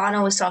think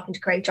Cabana was talking to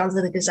Craig Johns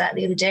of the Gazette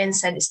the other day and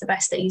said it's the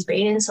best that he's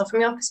been in. So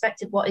from your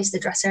perspective, what is the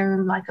dressing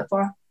room like at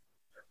Borough?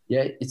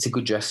 Yeah, it's a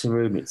good dressing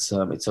room. It's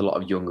a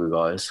lot of younger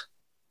guys.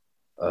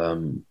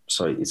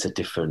 So it's a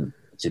different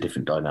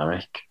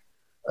dynamic.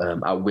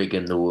 At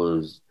Wigan, there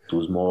was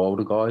more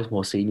older guys,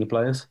 more senior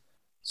players.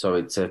 So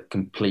it's a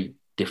complete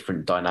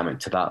different dynamic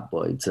to that,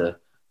 but it's a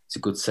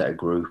good set of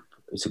group.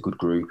 It's a good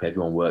group.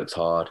 Everyone works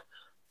hard.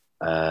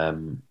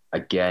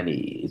 Again,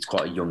 it's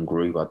quite a young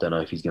group. I don't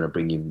know if he's going to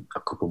bring in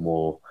a couple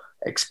more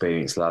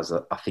experienced lads.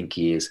 I think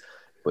he is.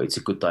 But it's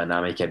a good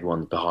dynamic.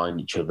 Everyone's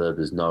behind each other.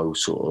 There's no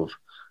sort of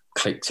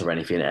cliques or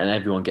anything. And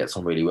everyone gets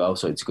on really well.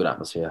 So it's a good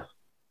atmosphere.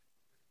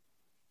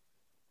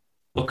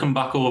 Looking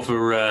back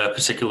over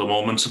particular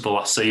moments of the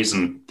last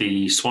season,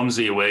 the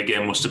Swansea away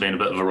game must have been a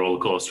bit of a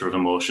rollercoaster of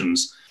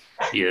emotions.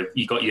 You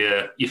got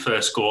your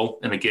first goal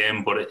in the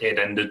game, but it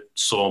ended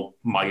so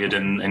mired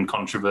in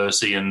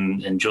controversy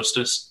and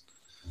injustice.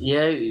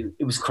 Yeah,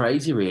 it was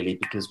crazy, really,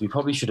 because we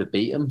probably should have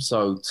beat them.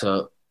 So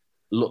to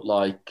look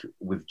like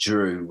we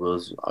drew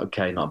was,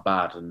 okay, not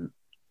bad. And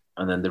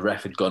then the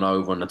ref had gone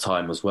over on the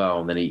time as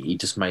well. And then he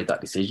just made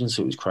that decision.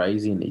 So it was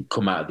crazy. And he'd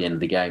come out at the end of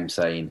the game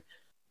saying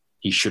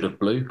he should have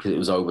blew because it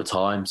was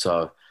overtime.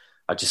 So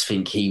I just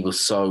think he was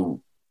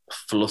so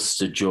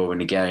flustered during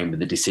the game with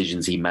the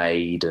decisions he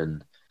made,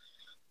 and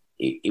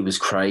it was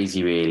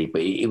crazy, really.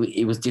 But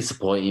it was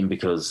disappointing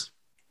because,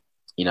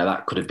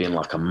 that could have been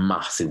like a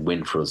massive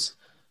win for us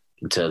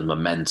in terms of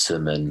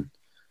momentum. And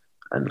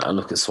I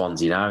look at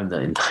Swansea now in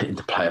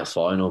the playoff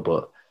final.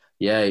 But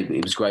yeah,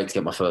 it was great to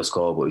get my first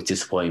goal, but it was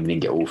disappointing we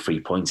didn't get all 3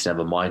 points,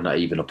 never mind, not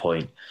even a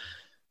point.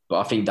 But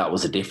I think that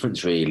was the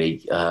difference, really.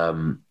 He's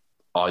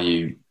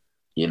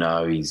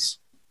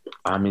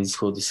how many he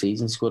scored this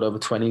season? He scored over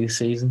 20 this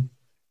season.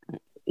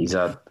 He's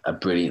had a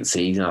brilliant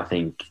season. I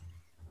think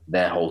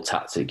their whole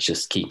tactics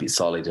just keep it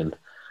solid and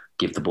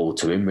give the ball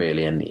to him,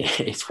 really. And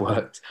it's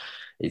worked.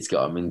 It's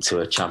got him into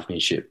a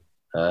championship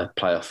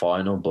playoff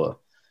final. But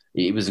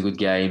it was a good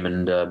game,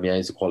 and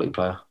he's a quality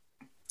player.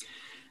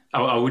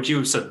 How would you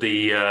have said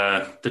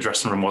the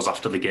dressing room was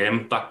after the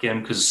game, that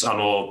game? Because I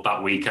know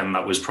that weekend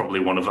that was probably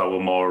one of our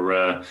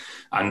more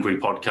angry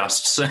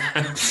podcasts,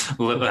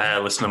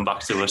 listening back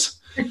to it.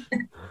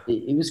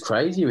 It was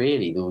crazy,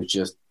 really. There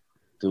was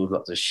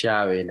lots of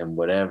shouting and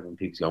whatever, and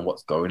people going,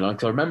 what's going on?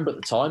 Because I remember at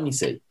the time, you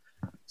see.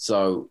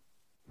 So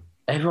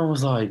everyone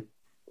was like,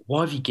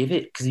 why have you give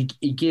it? Because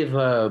he give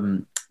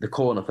the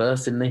corner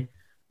first, didn't he?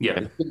 Yeah.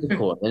 He give the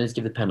corner, then he's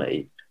give the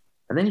penalty.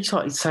 And then he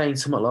started saying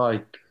something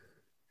like,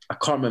 I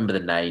can't remember the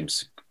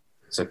names,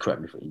 so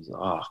correct me if he's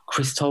like,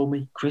 Chris told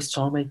me. So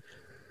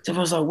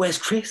everyone's like, where's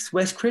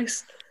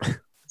Chris?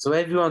 So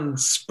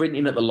everyone's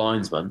sprinting at the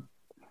linesman.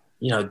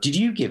 Did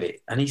you give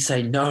it? And he's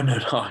saying, no,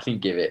 I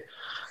didn't give it.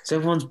 So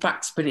everyone's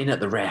back sprinting at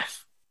the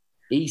ref.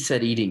 He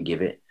said he didn't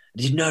give it.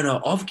 He said,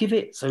 no, I've give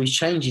it. So he's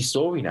changed his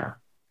story now.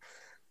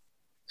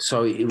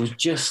 So it was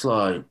just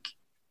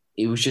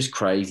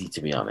crazy,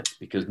 to be honest,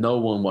 because no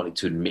one wanted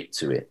to admit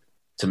to it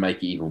to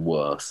make it even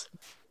worse.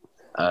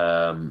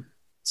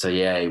 So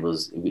yeah, it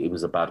was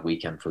a bad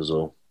weekend for us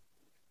all.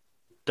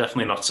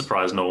 Definitely not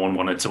surprised no one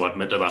wanted to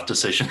admit to that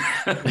decision.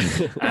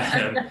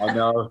 I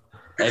know.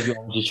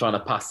 Everyone was just trying to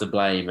pass the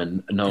blame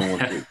and no one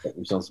wanted to take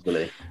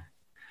responsibility.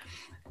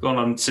 Going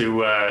on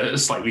to a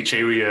slightly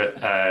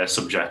cheerier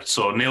subject.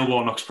 So Neil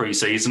Warnock's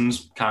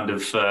pre-season's kind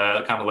of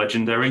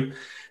legendary.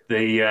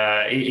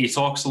 He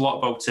talks a lot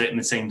about taking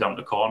the team down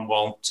to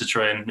Cornwall to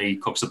train. He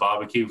cooks a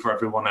barbecue for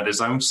everyone at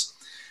his house.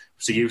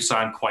 So you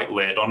signed quite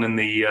late on in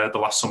the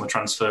last summer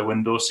transfer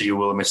window, so you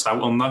will have missed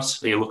out on that.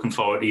 Are you looking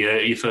forward to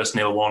your first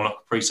Neil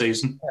Warnock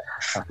pre-season?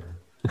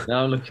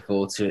 No, I'm looking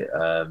forward to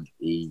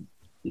it.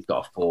 He's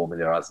got a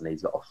formula, hasn't he?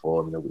 He's got a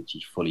formula which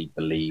he fully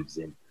believes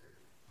in,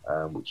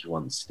 which he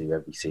wants to do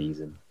every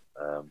season.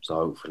 So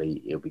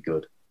hopefully it'll be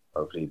good.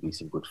 Hopefully it'll be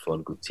some good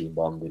fun, good team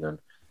bonding, and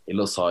it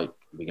looks like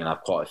we're going to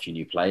have quite a few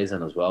new players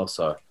in as well.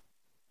 So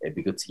it'd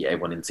be good to get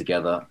everyone in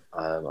together.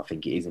 I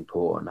think it is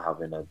important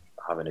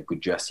having a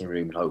good dressing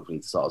room and hopefully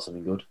to start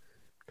something good.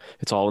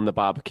 It's all in the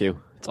barbecue.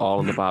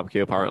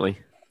 Apparently.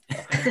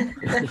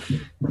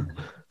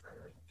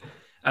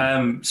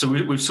 So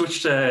we've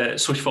switched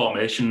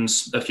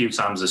formations a few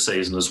times this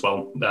season as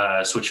well,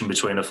 switching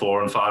between a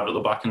 4 and 5 at the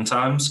back in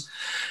times.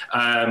 Do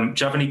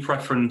you have any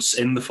preference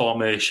in the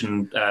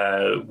formation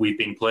we've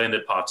been playing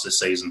at parts this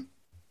season?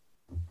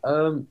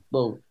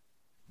 Well,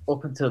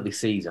 up until this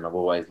season, I've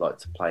always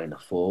liked to play in a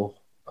 4,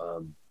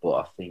 but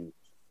I think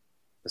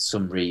for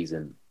some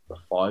reason the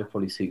 5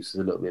 probably suits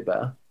us a little bit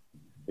better.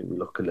 I think we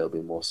look a little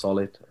bit more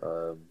solid.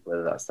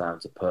 Whether that's down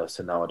to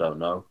personnel, I don't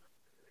know.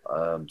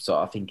 So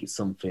I think it's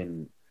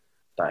something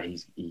that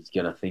he's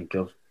going to think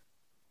of.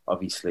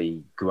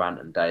 Obviously, Grant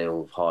and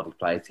Dale have hardly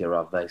played here,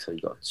 have they? So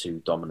you've got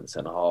 2 dominant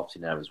centre-halves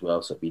in there as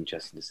well. So it'd be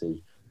interesting to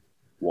see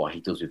what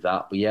he does with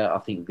that. But yeah, I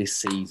think this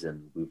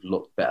season we've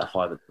looked better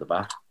 5 at the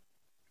back.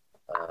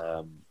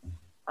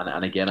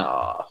 And again,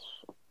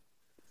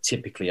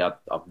 typically I've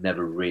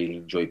never really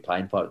enjoyed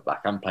playing 5 at the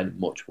back. I haven't played it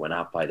much. When I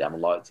have played it, I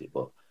haven't liked it.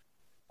 But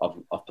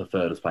I've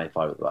preferred us playing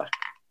 5 at the back.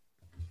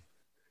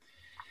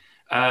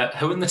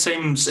 Who in the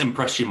team's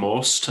impressed you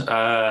most,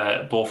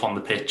 both on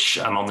the pitch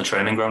and on the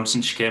training ground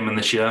since you came in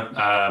this year?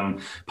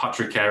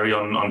 Patrick Carey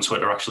on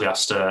Twitter actually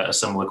asked a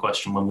similar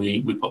question when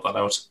we put that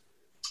out.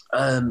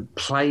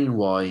 Playing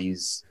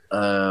wise,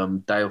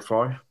 Dale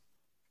Fry.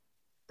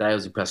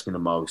 Dale's impressed me the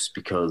most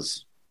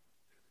because,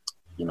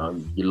 you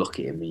look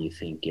at him and you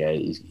think, yeah,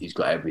 he's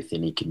got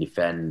everything. He can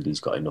defend. He's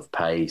got enough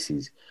pace.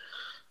 He's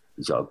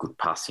got a good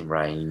passing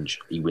range.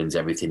 He wins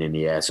everything in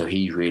the air. So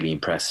he really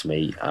impressed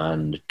me.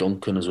 And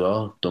Duncan as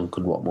well.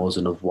 Duncan Watmore's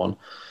another one.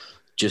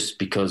 Just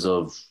because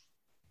of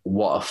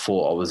what I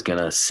thought I was going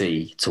to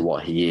see to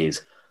what he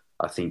is.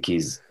 I think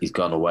he's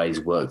gone away.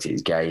 He's worked at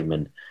his game.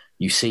 And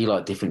you see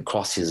like different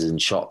crosses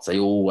and shots. They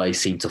always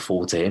seem to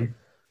fall to him.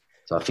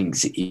 So I think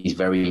he's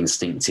very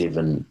instinctive.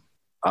 And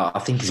I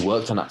think he's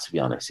worked on that, to be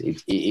honest.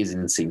 It is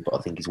instinct, but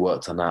I think he's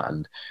worked on that.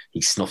 And he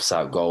snuffs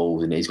out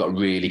goals. And he's got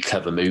really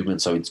clever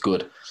movement. So it's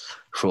good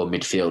for a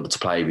midfielder to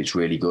play, it's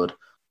really good.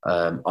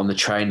 On the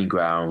training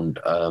ground,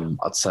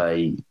 I'd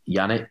say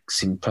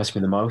Yannick's impressed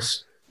me the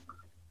most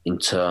in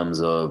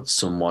terms of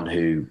someone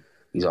who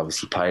is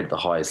obviously played at the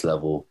highest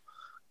level,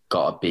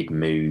 got a big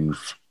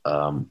move,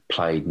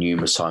 played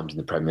numerous times in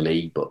the Premier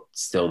League, but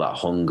still that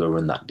hunger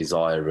and that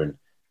desire and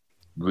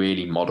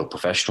really model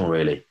professional,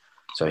 really.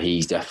 So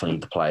he's definitely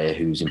the player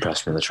who's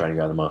impressed me on the training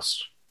ground the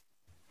most.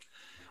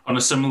 On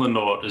a similar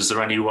note, is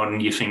there anyone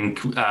you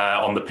think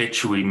on the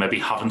pitch we maybe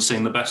haven't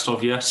seen the best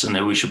of yet and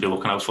who we should be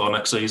looking out for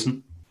next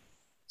season?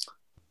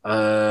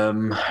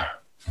 I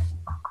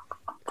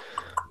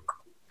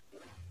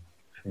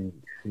think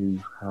who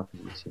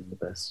haven't we seen the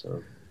best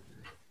of?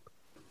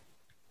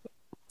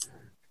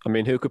 I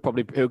mean, who could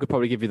probably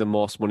give you the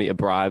most money to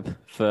bribe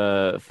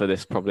for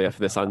this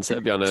answer,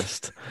 to be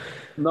honest?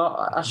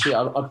 No, actually,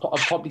 I'd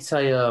probably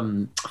say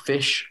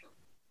Fish,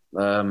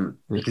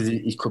 because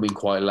he's come in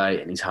quite late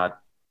and he's had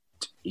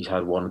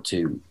 1 or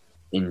 2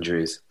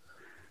 injuries,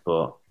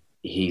 but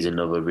he's a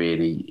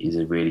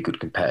really good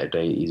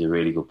competitor. He's a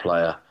really good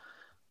player.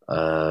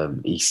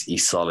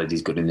 He's solid.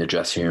 He's good in the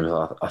dressing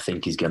room. I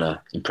think he's going to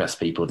impress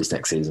people this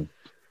next season.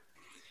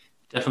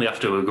 Definitely have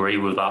to agree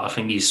with that. I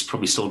think he's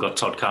probably still got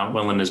Todd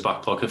Cantwell in his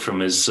back pocket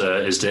from his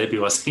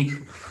debut, hasn't he?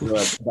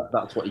 Well,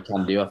 that's what he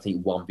can do. I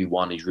think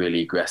 1v1 is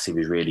really aggressive,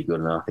 is really good,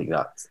 and I think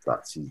that's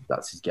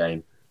his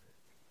game.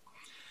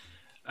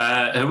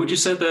 Who would you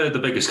say the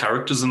biggest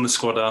characters in the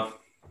squad are?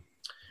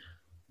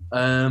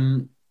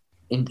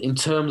 In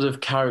terms of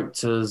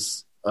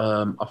characters,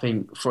 I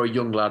think for a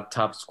young lad,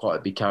 Tav's quite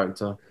a big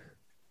character.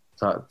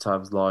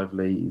 Tav's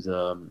lively. He's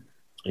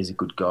a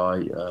good guy.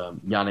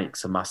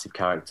 Yannick's a massive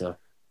character.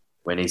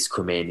 When he's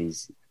come in,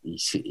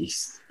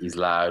 he's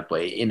loud,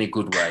 but in a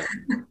good way.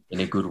 In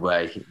a good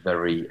way,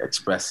 very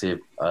expressive.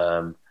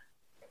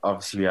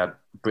 Obviously, we had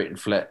Britt and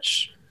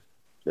Fletch,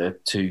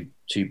 two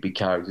big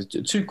characters,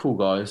 two cool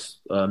guys.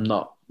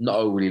 Not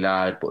overly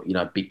loud,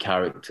 but big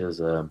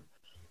characters. I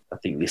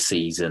think this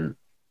season,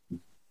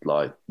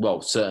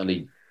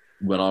 certainly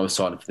when I was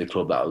signing for the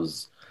club, that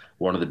was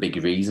one of the big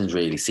reasons.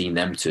 Really, seeing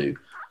them two,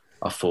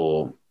 I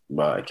thought,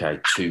 right, okay,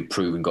 two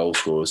proven goal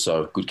scorers,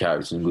 so good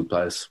characters and good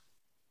players.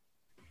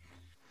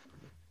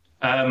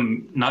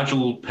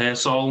 Nigel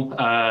Pearsall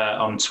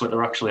on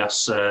Twitter actually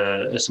asks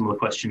a similar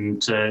question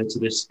to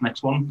this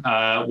next one.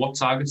 What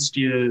targets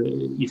do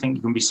you think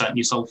you can be setting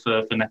yourself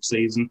for next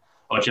season?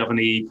 Or do you have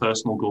any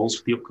personal goals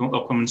for the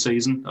upcoming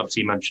season?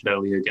 Obviously, you mentioned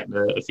earlier getting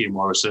a few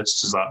more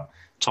assists. Is that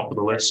top of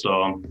the list?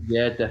 Or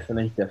yeah,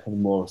 definitely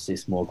more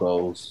assists, more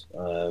goals.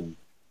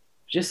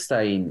 Just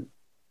staying.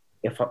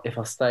 If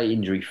I stay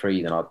injury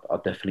free, then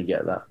I'll definitely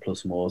get that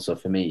plus more. So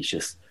for me, it's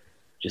just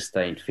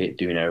staying fit,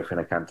 doing everything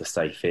I can to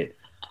stay fit.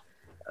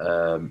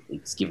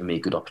 It's given me a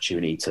good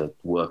opportunity to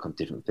work on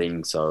different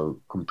things. So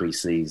come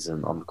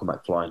pre-season, I'm come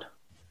back flying.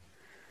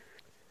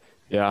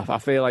 Yeah, I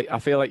feel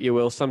like you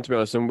will, Sam. To be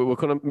honest, and we're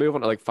going to move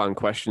on to fan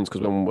questions,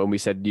 because when we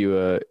said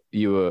you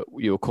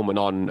were coming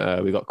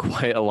on, we got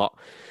quite a lot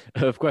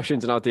of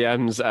questions in our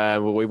DMs.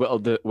 We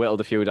whittled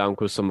a few down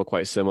because some are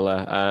quite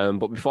similar.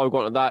 But before we go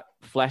on to that,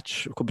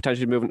 Fletch could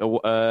potentially move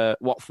into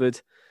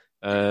Watford.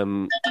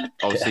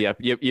 Obviously,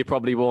 you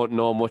probably won't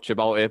know much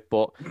about it,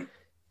 but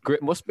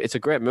it's a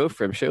great move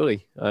for him,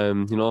 surely.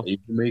 Unbelievable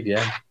move,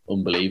 yeah,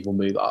 unbelievable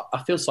move.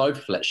 I feel sorry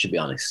for Fletch, to be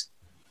honest.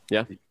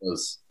 Yeah,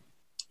 because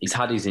he's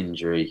had his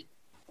injury.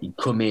 He'd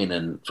come in,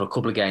 and for a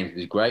couple of games, he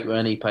was great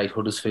when he played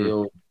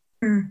Huddersfield.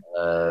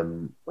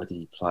 Where did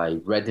he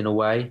play? Reading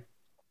away.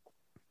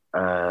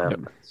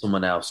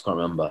 Someone else, can't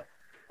remember.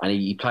 And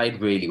he played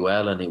really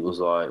well, and it was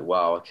like,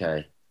 wow,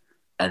 okay.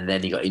 And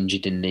then he got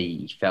injured, didn't he?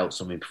 He felt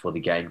something before the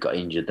game, got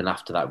injured. Then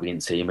after that, we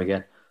didn't see him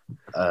again.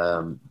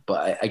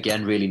 But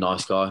again, really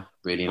nice guy,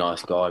 really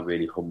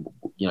humble.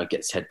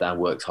 Gets his head down,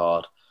 works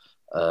hard.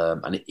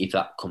 And if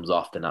that comes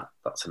off, then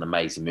that's an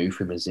amazing move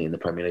for him, isn't it, in the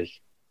Premier League?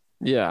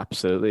 Yeah,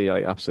 absolutely.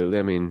 Absolutely.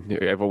 I mean,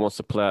 everyone wants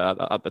to play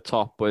at the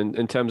top. But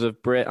in terms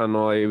of Britt, I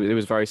know it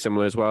was very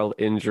similar as well.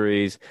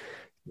 Injuries.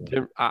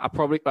 Yeah. I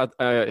probably,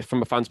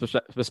 from a fan's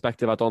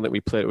perspective, I don't think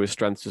we played to his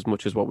strengths as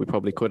much as what we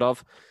probably could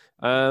have.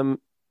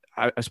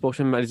 I suppose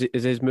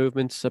is his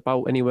movements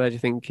about anywhere? Do you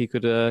think he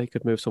could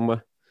move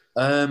somewhere?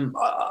 I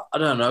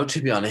don't know,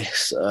 to be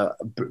honest.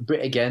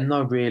 Britt again,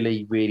 though,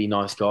 really, really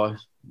nice guy.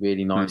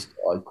 Really nice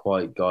guy,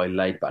 quiet guy,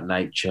 laid back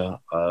nature.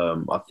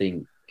 I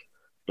think.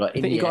 I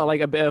think you got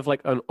a bit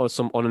of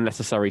some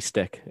unnecessary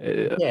stick.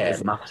 Yeah,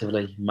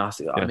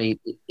 massive. Yeah. I mean,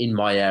 in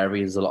my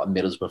area, there's a lot of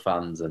Middlesbrough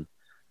fans, and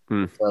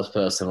the first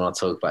person when I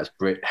talk about is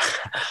Britt.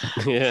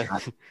 Yeah,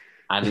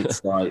 and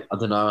it's like, I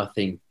don't know. I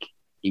think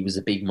he was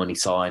a big money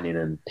signing,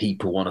 and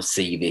people want to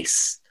see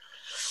this.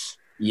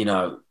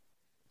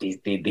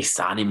 This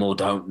animal,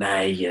 don't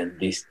they? And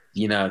this,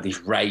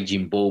 this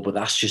raging bull, but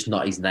that's just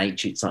not his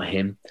nature. It's not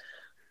him.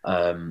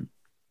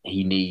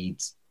 He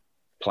needs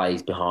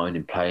players behind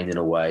him playing in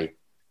a way,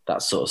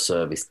 that sort of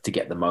service, to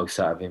get the most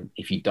out of him.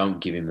 If you don't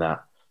give him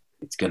that,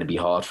 it's going to be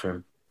hard for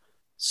him.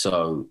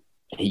 So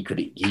he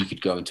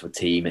could go into a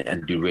team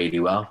and do really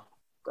well,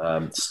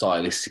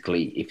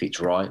 stylistically, if it's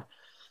right.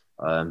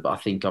 But I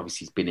think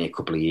obviously he's been here a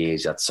couple of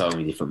years. He had so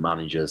many different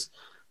managers.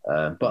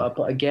 But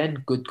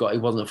again, good guy. He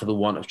wasn't for the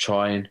want of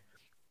trying.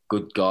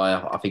 Good guy.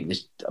 I think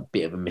there's a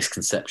bit of a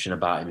misconception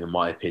about him, in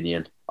my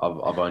opinion.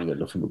 I've only got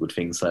nothing but good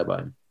things to say about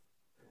him.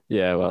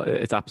 Yeah, well,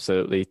 it's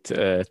absolutely,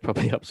 it's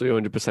probably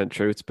absolutely 100%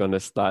 true, to be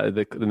honest. That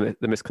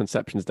the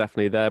misconception is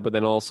definitely there, but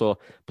then also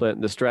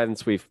playing the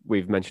strengths.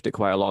 We've mentioned it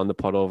quite a lot on the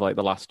pod over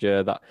the last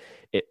year, that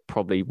it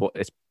probably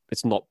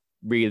it's not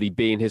really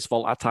been his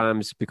fault at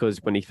times, because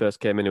when he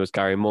first came in, it was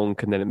Gary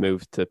Monk, and then it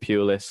moved to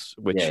Pulis,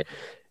 which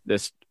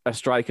a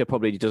striker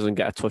probably doesn't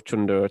get a touch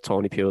under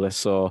Tony Pulis.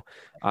 So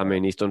I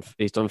mean, he's done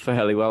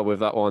fairly well with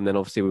that one. Then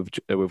obviously with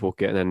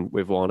Wookett, and then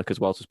with Warnock as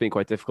well. So it's been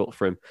quite difficult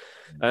for him.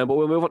 But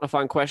we'll move on to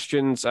fan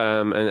questions.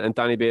 And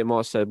Danny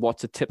Beermore said,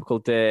 "What's a typical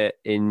day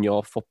in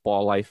your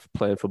football life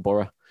playing for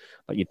Borough?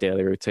 Like your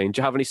daily routine? Do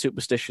you have any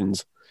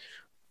superstitions?"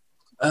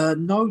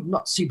 No,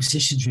 not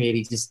superstitions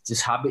really.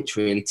 Just habits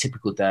really.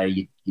 Typical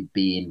day, you'd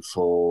be in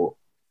for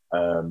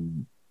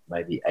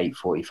maybe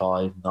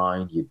 8:45,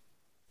 9. You'd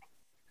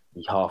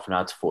be half an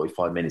hour to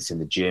 45 minutes in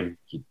the gym.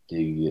 You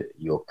do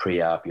your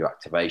pre-ab, your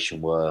activation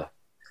work,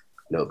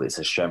 a little bits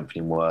of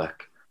strengthening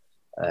work.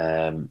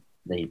 Then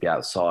you'd be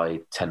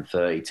outside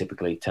 10:30,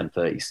 typically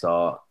 10:30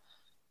 start.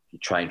 You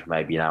train for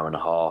maybe an hour and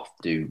a half,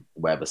 do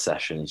whatever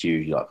sessions,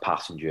 usually like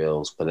passing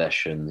drills,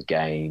 possessions,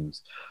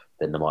 games.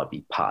 Then there might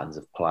be patterns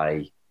of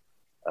play.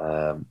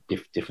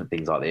 different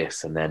things like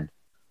this. And then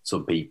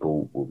some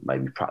people will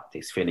maybe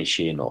practice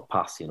finishing or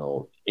passing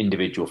or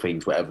individual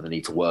things, whatever they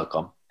need to work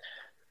on.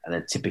 And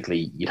then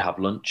typically you'd have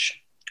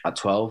lunch at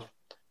 12.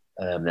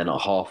 Then at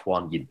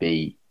 1:30, you'd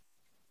be,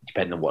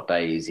 depending on what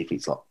day it is, if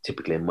it's like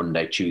typically a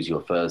Monday, Tuesday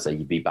or Thursday,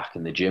 you'd be back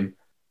in the gym.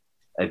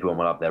 Everyone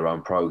will have their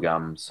own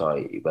program. So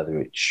whether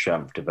it's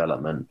strength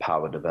development,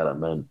 power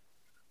development,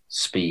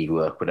 speed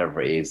work,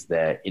 whatever it is,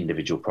 they're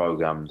individual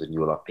programs, and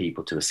you'll have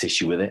people to assist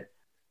you with it.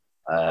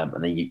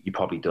 And then you're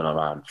probably done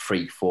around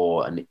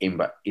 3-4, and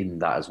in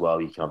that as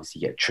well, you can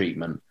obviously get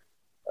treatment,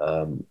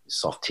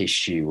 soft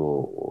tissue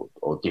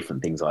or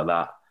different things like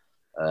that.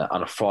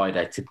 On a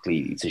Friday,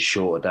 typically it's a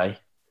shorter day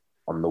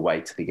on the way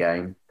to the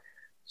game.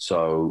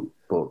 So,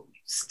 but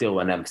still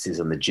an emphasis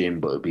on the gym,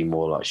 but it'd be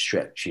more like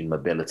stretching,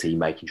 mobility,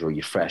 making sure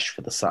you're fresh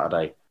for the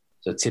Saturday.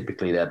 So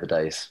typically they're the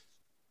days.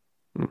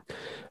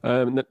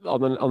 On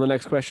the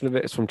next question of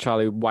it is from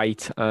Charlie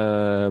White,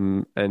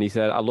 and he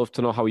said, "I'd love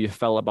to know how you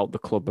felt about the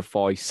club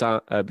before you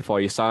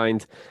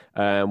signed.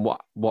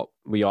 What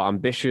were your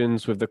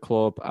ambitions with the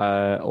club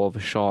over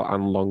short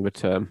and longer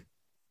term?"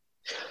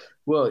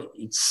 Well,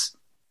 it's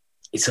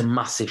a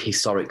massive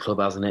historic club,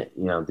 hasn't it?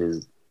 You know,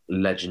 there's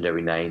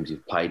legendary names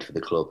who've played for the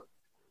club.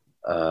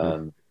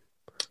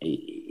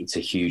 It's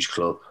a huge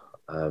club,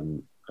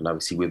 and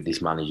obviously with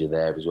this manager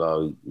there as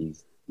well,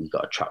 he's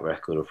got a track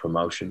record of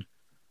promotion.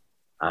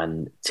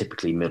 And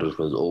typically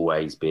Middlesbrough's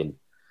always been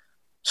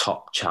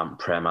top champ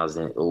prem,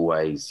 hasn't it?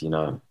 Always, you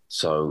know.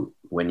 So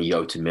when you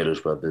go to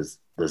Middlesbrough,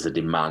 there's a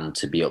demand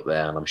to be up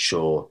there, and I'm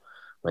sure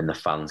when the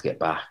fans get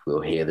back,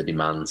 we'll hear the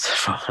demands.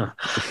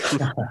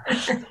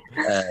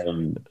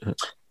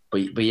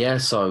 But yeah,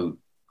 so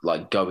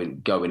like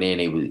going in,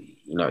 it was,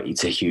 you know,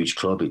 it's a huge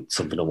club. It's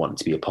something I wanted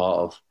to be a part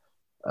of,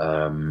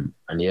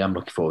 and yeah, I'm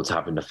looking forward to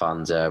having the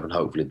fans there and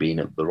hopefully being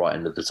at the right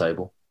end of the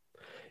table.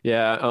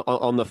 Yeah,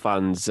 on the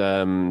fans,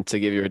 to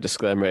give you a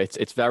disclaimer,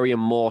 it's very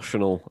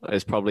emotional.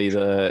 It's probably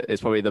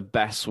the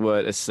best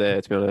word to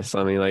say, to be honest.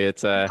 I mean, like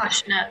it's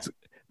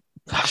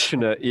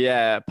passionate.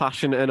 Yeah,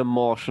 passionate and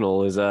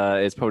emotional is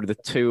probably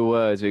the two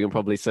words we can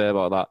probably say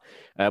about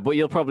that. But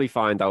you'll probably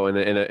find out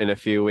in a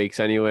few weeks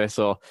anyway.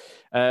 So,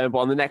 but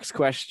on the next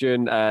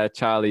question,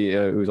 Charlie,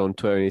 who's on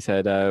Twitter, and he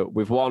said,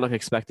 with Warnock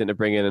expecting to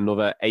bring in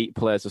another 8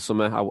 players this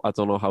summer, I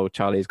don't know how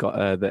Charlie's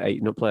got the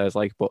 8 players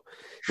like, but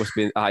must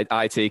be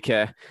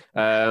ITK.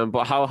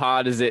 But how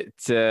hard is it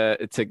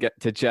to get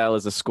to gel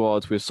as a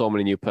squad with so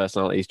many new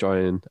personalities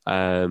joining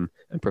and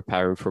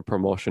preparing for a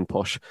promotion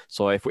push?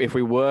 So if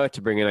we were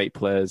to bring in 8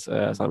 players,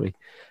 Sammy,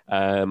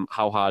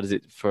 how hard is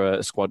it for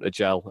a squad to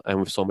gel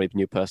and with so many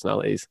new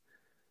personalities?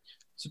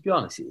 To be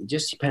honest, it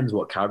just depends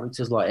what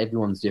characters. Like,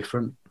 everyone's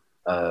different.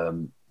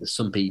 There's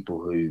some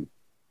people who,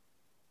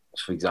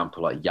 for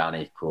example, like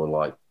Yannick or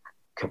like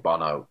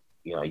Cabano,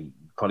 you know, you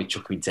probably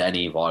chuck them into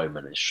any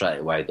environment and straight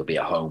away they'll be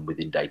at home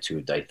within day 2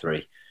 or day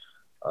 3.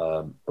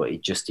 But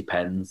it just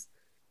depends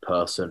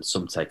person.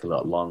 Some take a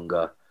lot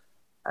longer.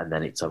 And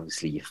then it's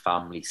obviously your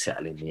family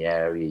settling in the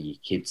area, your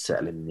kids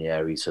settling in the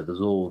area. So there's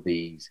all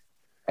these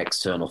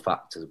external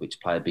factors which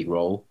play a big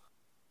role.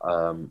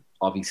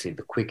 Obviously,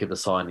 the quicker the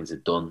signings are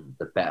done,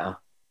 the better.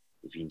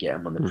 If you can get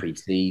them on the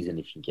pre-season,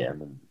 if you can get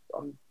them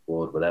on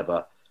board,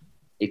 whatever,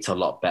 it's a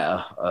lot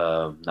better.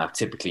 Now,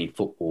 typically in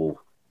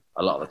football,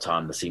 a lot of the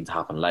time they seem to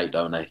happen late,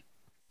 don't they?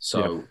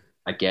 So,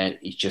 Again,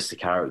 it's just the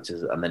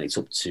characters, and then it's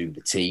up to the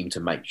team to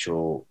make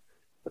sure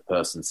the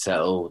person's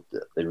settled,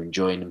 that they're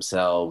enjoying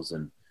themselves,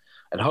 and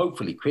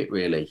hopefully quit,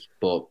 really.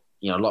 But,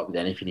 you know, like with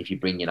anything, if you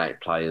bring in 8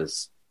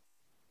 players,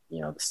 you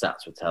know, the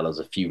stats will tell us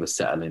a few will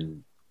settle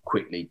in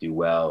quickly, do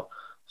well,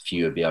 a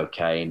few will be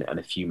okay, and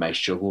a few may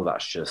struggle.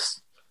 That's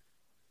just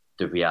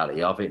the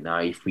reality of it. Now,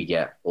 if we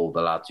get all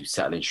the lads who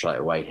settle in straight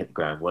away, hit the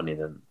ground running,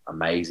 then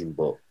amazing,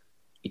 but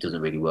it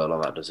doesn't really work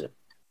like that, does it?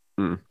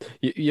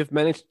 You've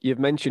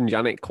mentioned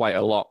Yannick quite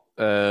a lot.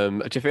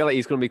 Do you feel like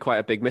he's going to be quite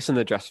a big miss in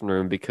the dressing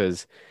room,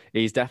 because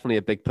he's definitely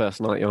a big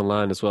personality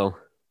online as well?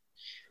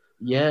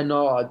 Yeah,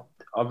 no,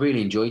 I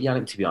really enjoyed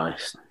Yannick, to be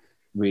honest.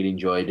 Really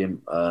enjoyed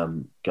him. I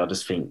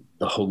just think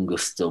the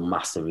hunger's still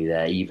massively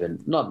there. Even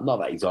not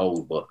that he's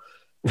old, but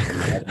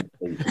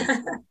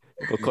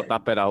we'll cut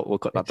that bit out.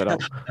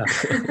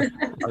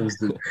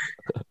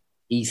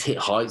 He's hit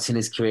heights in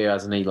his career,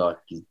 hasn't he? Like,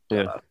 he's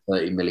got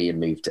 30 million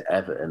move to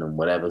Everton and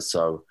whatever.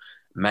 So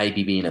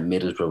maybe being at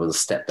Middlesbrough was a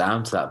step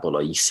down to that. But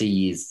like, you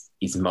see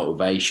his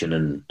motivation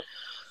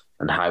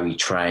and how he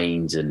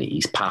trains and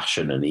his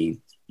passion, and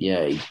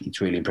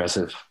it's really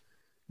impressive.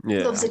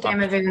 Yeah, loves the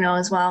game of Uno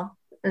as well,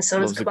 and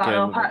so does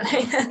Cabano,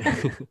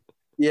 apparently.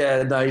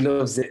 Yeah, no, he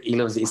loves it. He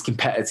loves it. He's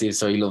competitive,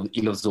 so he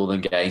loves all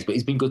them games. But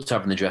he's been good to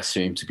have in the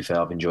dressing room, to be fair.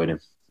 I've enjoyed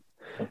him.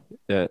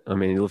 Yeah, I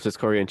mean, he loves his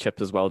curry and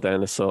chips as well,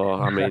 Dennis. So,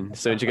 I mean, as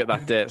soon as you get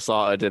that date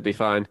sorted, it'll be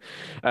fine.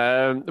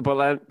 But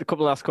then a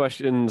couple of last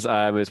questions.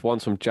 There's one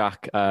from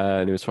Jack,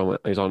 and he's on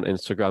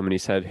Instagram, and he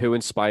said, "Who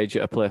inspired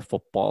you to play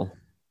football?"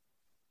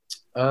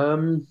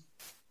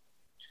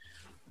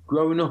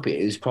 Growing up,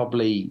 it was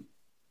probably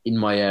in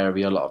my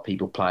area. A lot of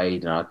people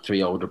played, and I had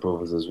 3 older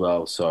brothers as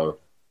well. So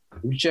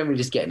it was generally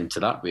just getting into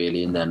that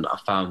really, and then I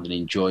found an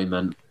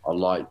enjoyment. I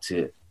liked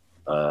it.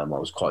 I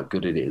was quite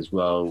good at it as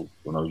well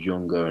when I was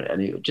younger,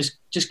 and it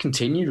just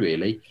continued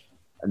really.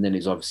 And then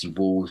it's obviously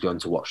Wolves, going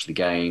to watch the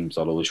games.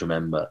 I'll always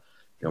remember,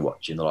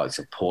 watching the likes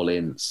of Paul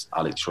Ince,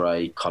 Alex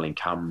Ray, Colin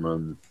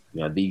Cameron.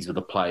 These were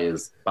the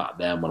players back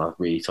then when I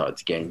really started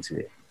to get into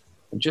it.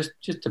 And just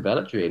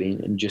developed really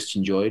and just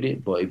enjoyed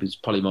it. But it was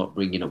probably not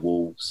bringing at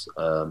Wolves.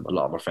 A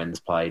lot of my friends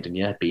played,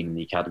 and being in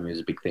the academy was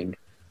a big thing.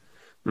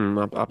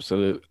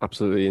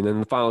 Absolutely. And then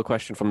the final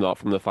question from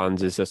the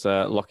fans is just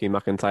Lockie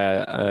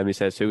McIntyre. He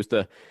says, "Who's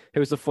the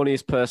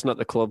funniest person at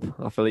the club?"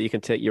 I feel like you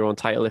can take your own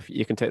title if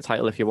you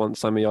want,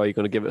 Sammy, or are you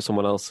going to give it to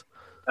someone else?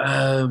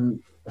 The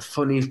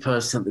funniest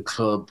person at the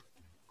club.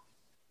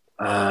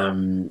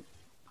 Who's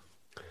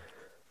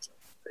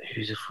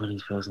the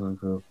funniest person at the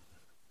club?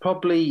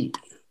 Probably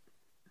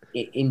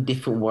in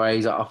different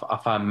ways. I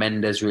find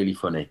Mendes really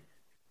funny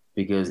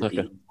because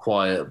he's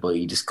quiet, but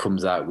he just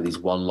comes out with his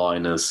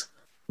one-liners.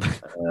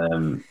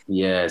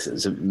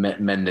 So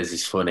Mendes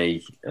is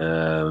funny.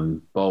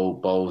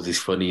 Bowles is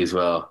funny as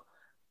well.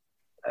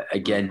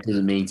 Again,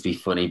 doesn't mean to be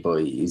funny,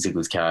 but he's a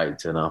good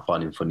character, and I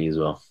find him funny as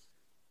well.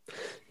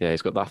 Yeah,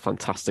 he's got that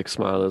fantastic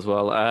smile as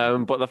well.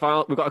 But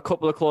we've got a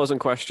couple of closing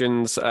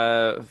questions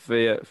for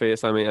you,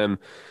 Sammy.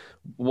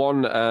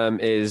 One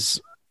is,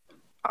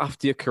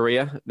 after your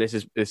career, this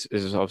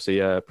is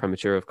obviously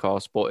premature, of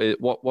course, but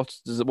what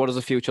does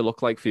the future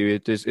look like for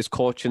you? Is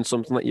coaching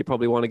something that you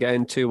probably want to get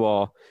into,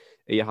 or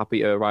are you happy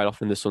to ride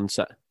off in the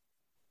sunset?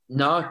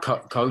 No,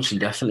 coaching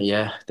definitely,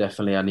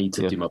 definitely. I need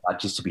to do my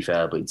badges, to be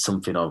fair, but it's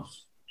something I've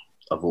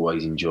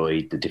always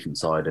enjoyed, the different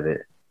side of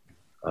it,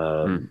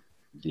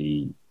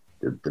 the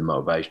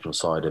motivational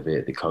side of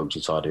it, the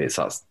coaching side of it.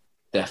 So that's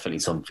definitely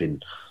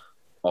something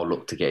I'll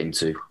look to get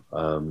into.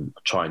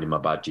 Trying in my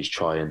badges,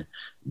 try and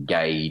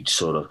gauge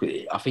sort of.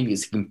 I think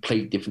it's a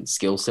complete different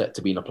skill set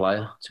to being a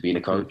player, to being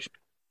a coach.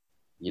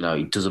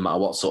 It doesn't matter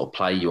what sort of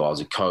player you are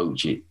as a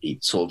coach.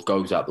 It sort of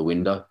goes out the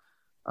window.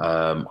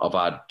 I've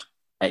had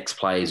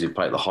ex-players who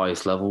play at the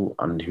highest level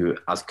and who,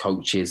 as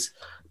coaches,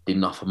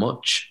 didn't offer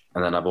much.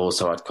 And then I've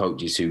also had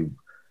coaches who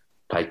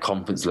play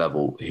conference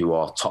level who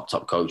are top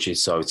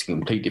coaches. So it's a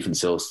complete different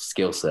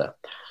skill set.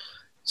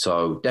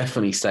 So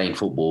definitely stay in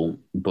football,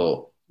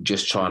 but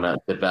just trying to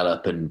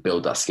develop and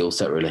build that skill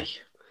set, really.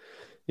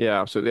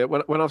 Yeah, absolutely.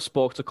 When I've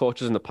spoke to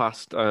coaches in the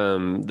past,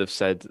 they've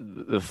said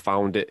they've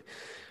found it.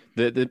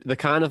 They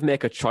kind of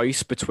make a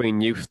choice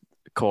between youth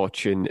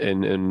coaching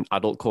and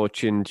adult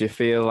coaching. Do you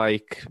feel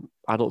like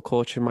adult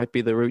coaching might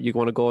be the route you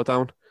want to go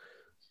down?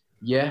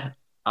 Yeah,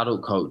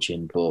 adult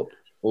coaching, but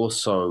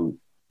also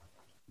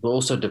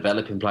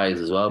developing players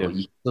as well. Yeah. But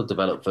you can still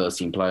develop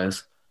first-team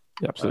players.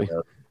 Yeah, absolutely.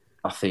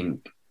 I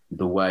think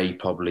the way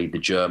probably the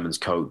Germans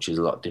coach is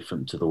a lot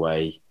different to the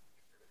way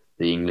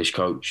the English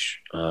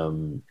coach.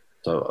 So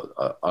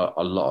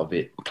a lot of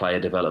it, player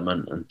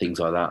development and things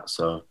like that.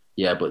 So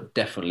yeah, but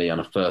definitely on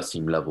a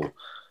first-team level,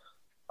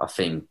 I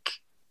think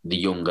the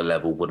younger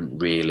level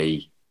wouldn't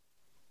really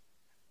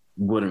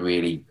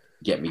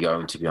get me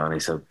going, to be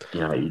honest. So,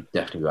 you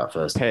definitely got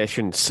first.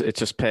 Patience. It's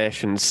just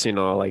patience,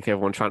 like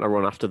everyone trying to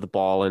run after the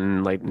ball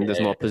and there's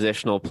no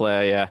positional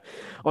play. Yeah.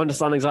 I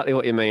understand exactly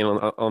what you mean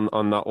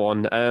on that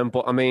one.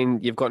 But I mean,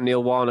 you've got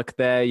Neil Warnock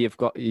there, you've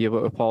got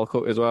Paul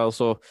Cook as well.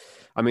 So,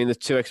 I mean, the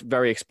two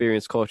very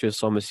experienced coaches,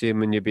 so I'm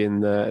assuming you'll be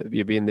in the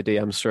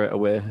DM straight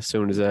away as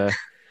soon as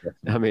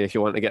I mean, if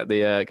you want to get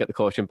the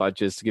coaching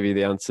badges to give you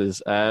the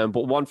answers. But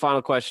one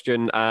final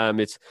question,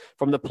 it's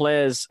from the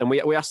players, and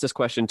we ask this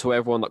question to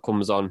everyone that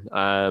comes on.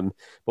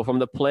 But from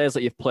the players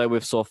that you've played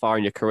with so far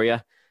in your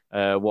career,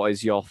 what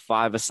is your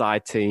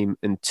 5-a-side team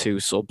and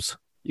 2 subs?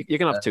 You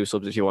can have 2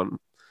 subs if you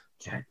want.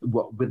 Okay.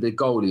 What, with the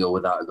goalie or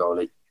without a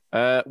goalie?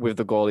 With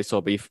the goalie,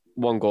 so be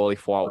 1 goalie,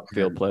 4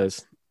 outfield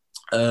players.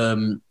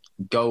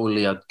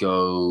 Goalie, I'd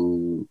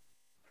go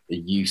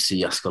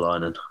UC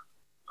Escalainen.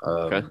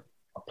 Okay.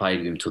 I played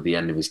with him till the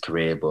end of his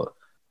career, but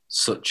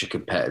such a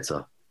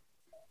competitor,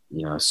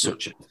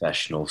 such a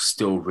professional,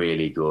 still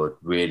really good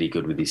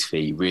with his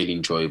feet, really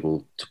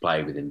enjoyable to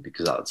play with him,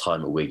 because at the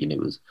time at Wigan, it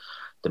was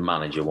the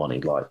manager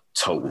wanted like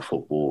total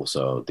football,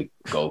 so the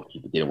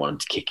goalkeeper didn't want him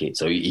to kick it.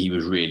 So he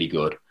was really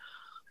good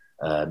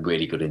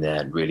in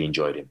there, and really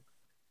enjoyed him.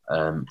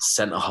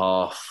 Centre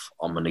half,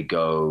 I'm going to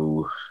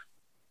go.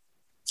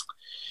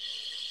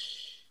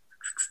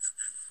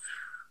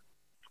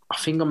 I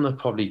think I'm going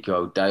to probably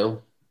go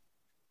Dale.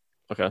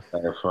 Okay.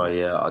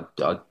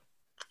 I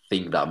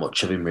think that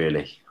much of him,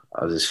 really.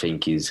 I just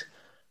think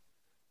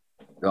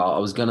I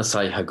was going to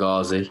say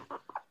Hagazi.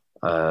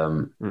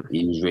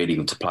 He was really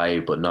good to play,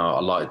 but no, I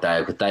like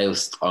Dale, because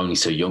Dale's only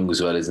so young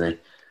as well, isn't he?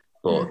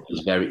 But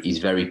he's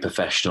very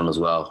professional as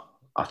well.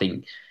 I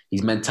think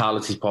his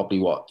mentality is probably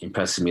what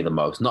impresses me the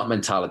most. Not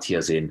mentality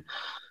as in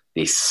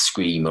this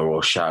screamer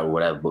or shout or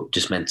whatever, but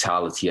just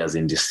mentality as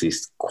in just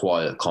this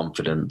quiet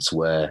confidence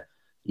where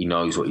he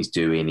knows what he's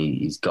doing.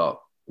 He's got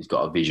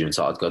a vision,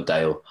 so I'd go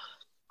Dale.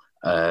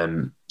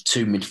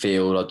 2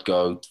 midfield, I'd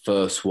go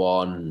first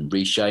one,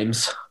 Reece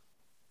James.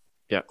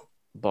 Yeah,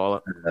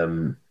 baller.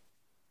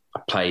 I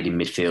played in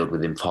midfield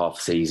with him for half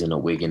a season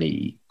at Wigan.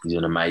 He's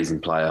an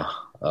amazing player.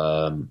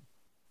 I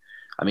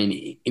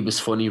mean, it was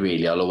funny,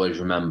 really. I'll always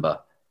remember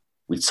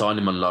we'd signed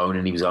him on loan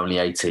and he was only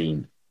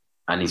 18.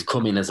 And he's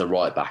come in as a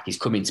right back. He's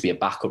come in to be a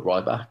backup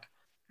right back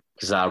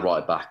because our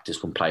right back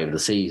just couldn't play over the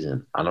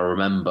season. And I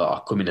remember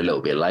I come in a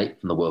little bit late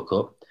from the World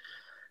Cup.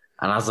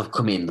 And as I've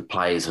come in, the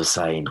players were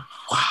saying,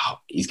 wow,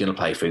 he's going to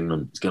play for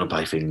England. He's going to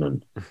play for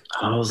England. And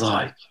I was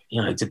like,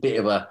 it's a bit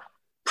of a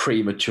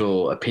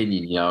premature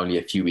opinion, only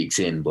a few weeks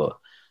in, but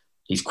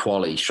his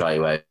quality straight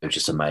away was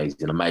just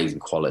amazing. Amazing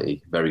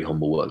quality. Very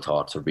humble, worked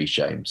hard to Reece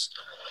James.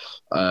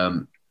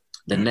 The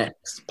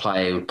next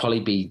player would probably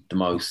be the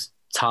most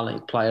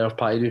talented player I've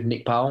played with,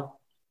 Nick Powell.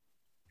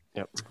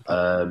 Yep.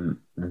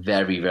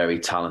 Very, very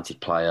talented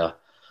player.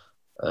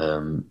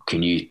 Can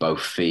use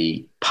both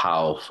feet,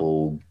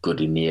 powerful, good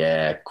in the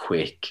air,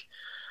 quick.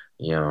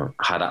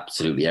 Had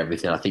absolutely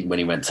everything. I think when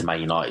he went to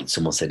Man United,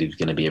 someone said he was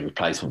going to be a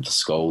replacement for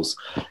Scholes.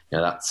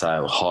 That's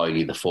how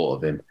highly they thought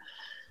of him.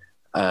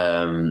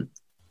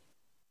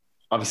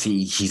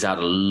 Obviously, he's had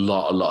a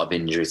lot of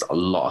injuries, a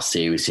lot of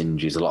serious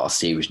injuries, a lot of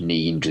serious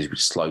knee injuries,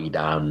 which slow you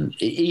down.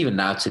 Even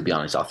now, to be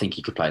honest, I think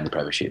he could play in the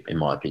Premiership, in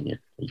my opinion.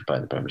 He could play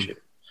in the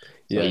Premiership.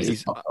 Yeah,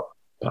 he's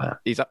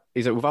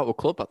without a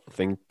club, I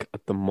think,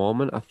 at the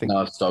moment. I think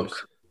no,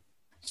 Stoke.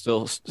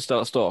 Still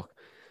at Stoke.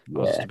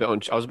 Yeah.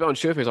 I was a bit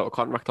unsure if he was out of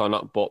contract or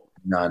not, but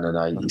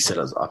no. He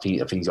still has, I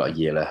think he's got a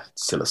year left,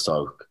 still at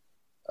Stoke.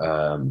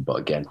 But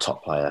again,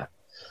 top player.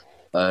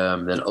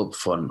 Then up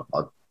front,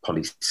 I'd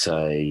probably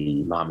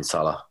say Mohamed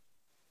Salah.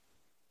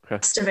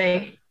 Has to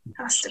be.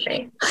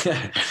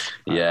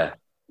 Yeah.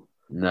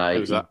 No,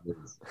 who's that?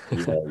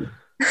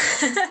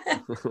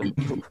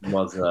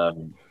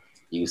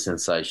 He was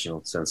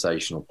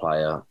sensational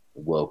player,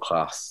 world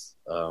class.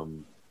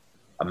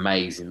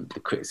 Amazing. The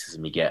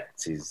criticism he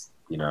gets is,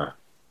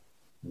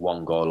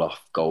 one goal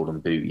off Golden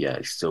Boot. Yeah,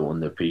 he's still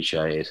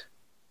underappreciated.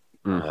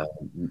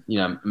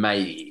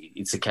 Maybe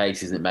it's a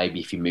case, isn't it? Maybe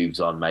if he moves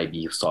on,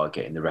 maybe he'll start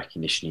getting the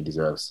recognition he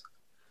deserves.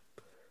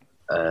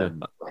 I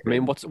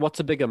mean, what's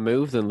a bigger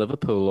move than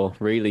Liverpool? Or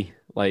really,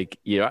 like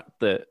you're at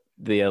the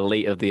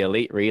elite of the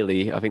elite.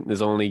 Really, I think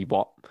there's only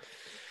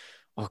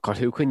Oh God,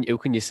 who can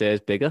you say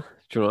is bigger?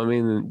 Do you know what I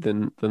mean?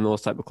 Than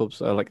those type of clubs,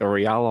 like a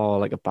Real or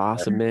like a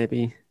Barca,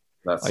 maybe.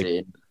 That's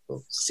it.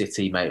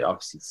 City, mate.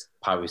 Obviously, it's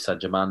Paris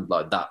Saint-Germain,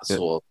 like that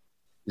sort.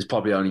 There's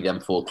probably only them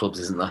 4 clubs,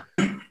 isn't there?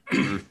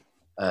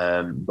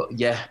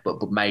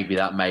 But maybe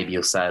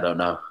he'll say I don't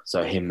know.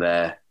 So him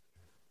there.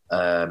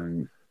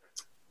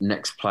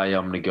 Next player,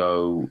 I'm going to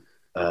go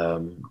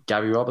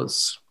Gary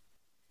Roberts.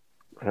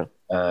 Yeah.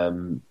 I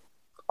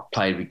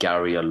played with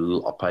Gary a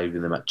lot. I played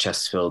with him at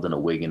Chesterfield and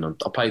at Wigan.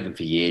 I played them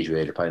for years,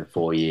 really. I played them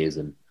 4 years.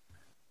 And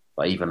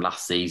even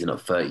last season at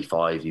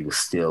 35, he was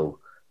still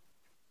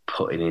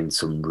putting in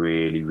some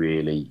really,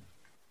 really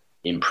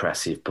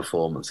impressive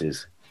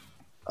performances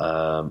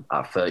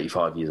at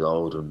 35 years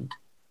old and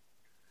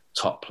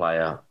top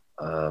player.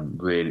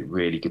 Really,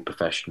 really good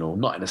professional.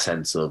 Not in a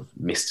sense of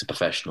Mr.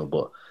 Professional,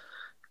 but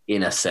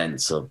in a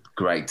sense of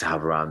great to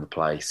have around the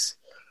place.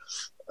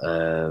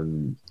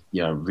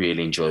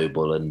 Really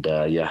enjoyable and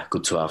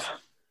good to have.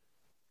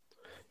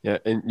 Yeah,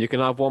 and you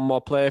can have one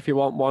more player if you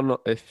want one.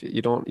 If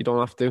you don't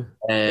have to.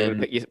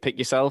 Pick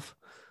yourself.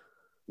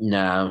 No,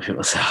 I'll pick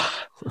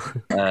myself.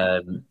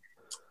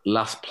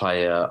 Last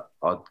player,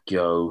 I'd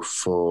go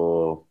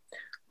for.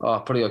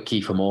 I'd probably go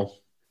Kiefer Moore.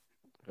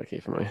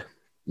 Kiefer Moore.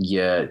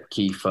 Yeah,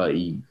 Kiefer.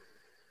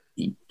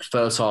 He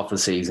first half of the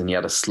season he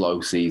had a slow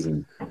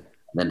season, and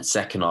then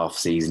second half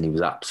season he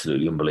was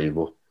absolutely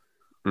unbelievable.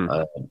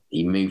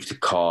 He moved to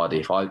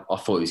Cardiff. I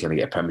thought he was going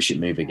to get a Premiership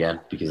move again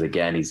because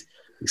again he's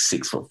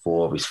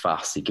 6'4", he's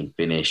fast, he can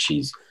finish,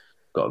 he's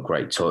got a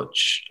great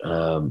touch.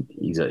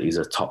 He's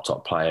a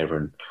top player,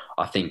 and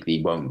I think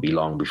he won't be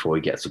long before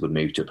he gets a good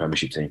move to a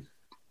Premiership team.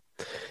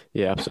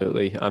 Yeah,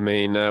 absolutely. I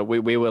mean,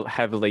 we were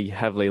heavily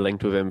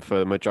linked with him for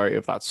the majority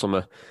of that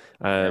summer,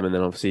 and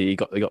then obviously he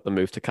got the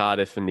move to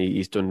Cardiff, and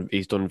he's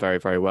done very,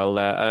 very well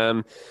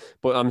there.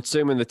 But I'm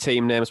assuming the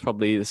team name is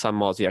probably the Sam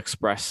Morsy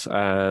Express,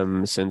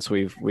 since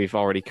we've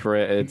already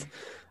created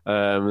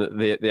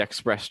the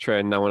Express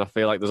train now, and I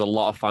feel like there's a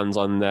lot of fans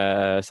on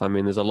there. So I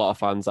mean, there's a lot of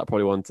fans that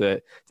probably want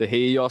to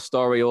hear your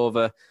story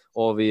over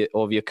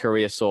your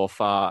career so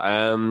far.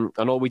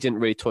 I know we didn't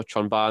really touch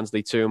on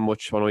Barnsley too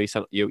much. I know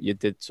you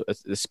did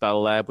the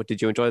spell there, but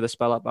did you enjoy the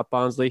spell at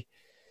Barnsley?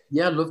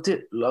 Yeah, I loved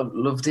it.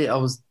 Loved it. I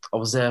was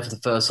there for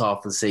the first half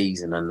of the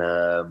season,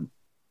 and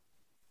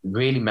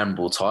really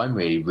memorable time.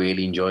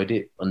 Really enjoyed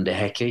it under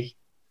Hecky.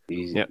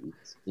 He's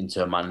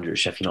interim manager at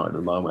Sheffield United at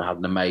the moment. Had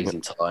an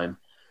amazing time.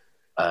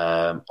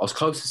 I was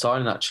close to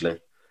signing, actually.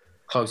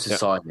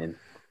 Signing.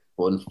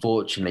 But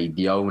unfortunately,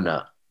 the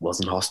owner was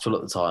in hospital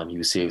at the time. He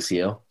was seriously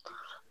ill.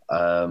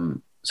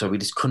 So we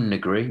just couldn't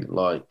agree.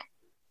 Like,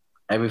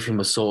 everything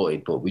was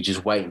sorted, but we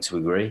just waiting to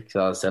agree. Because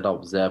as I said, I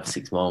was there for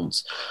 6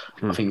 months.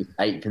 I think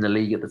 8th in the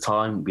league at the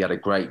time. We had a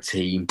great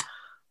team.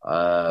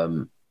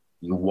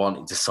 You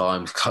wanted to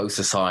sign, was close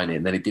to signing,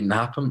 and then it didn't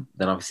happen.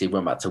 Then obviously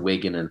went back to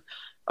Wigan, and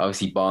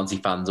obviously Barnsley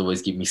fans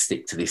always give me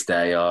stick to this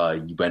day. Oh,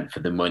 you went for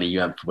the money, you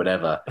went for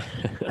whatever.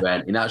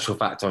 When in actual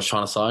fact, I was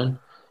trying to sign.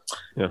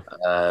 Yeah.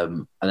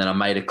 And then I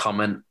made a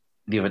comment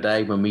the other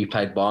day when we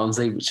played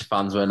Barnsley, which the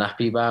fans weren't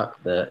happy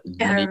about, the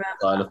unique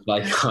style of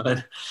play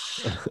card.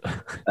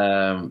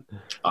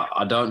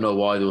 I don't know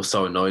why they were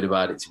so annoyed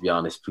about it, to be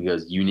honest,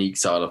 because unique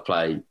style of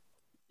play,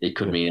 it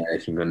could mean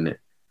anything, couldn't it?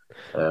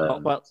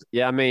 Well,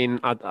 yeah, I mean,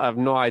 I have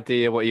no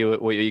idea what you're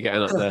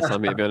getting at there,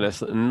 Sammy, to be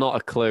honest. Not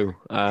a clue.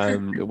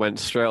 It went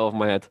straight over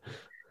my head.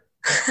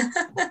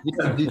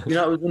 You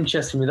know, it was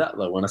interesting with that,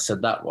 though, when I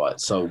said that, right?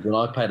 So when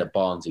I played at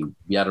Barnsley,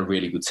 we had a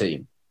really good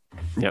team.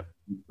 Yep.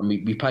 I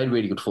mean, we played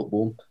really good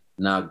football.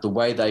 Now, the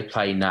way they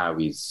play now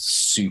is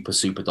super,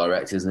 super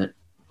direct, isn't it?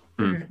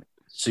 Mm.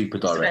 Super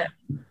direct.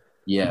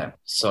 Yeah.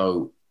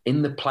 So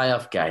in the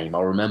playoff game,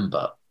 I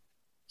remember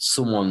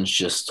someone's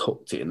just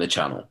hooked it in the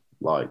channel,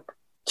 like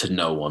to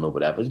no one or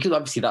whatever. Because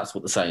obviously that's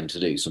what they're saying to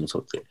do. Someone's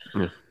hooked it.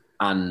 Yeah.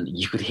 And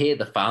you could hear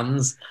the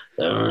fans.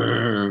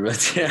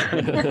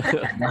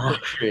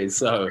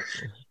 So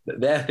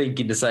they're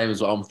thinking the same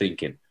as what I'm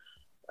thinking.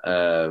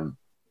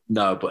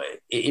 No, but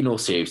in all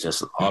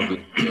seriousness, I've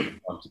been,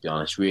 to be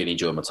honest, really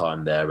enjoying my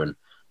time there and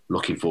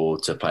looking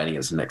forward to playing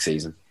against them next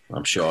season.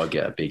 I'm sure I'll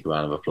get a big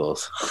round of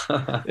applause.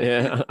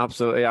 Yeah,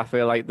 absolutely. I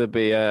feel like they'd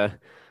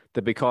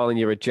be calling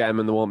you a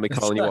gem, and they won't be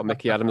calling you what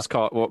Mickey Adams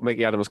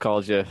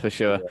calls you for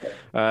sure.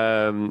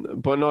 Yeah.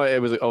 But no,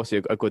 it was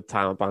obviously a good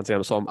time at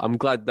Barnsley. So I'm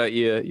glad that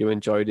you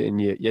enjoyed it,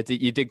 and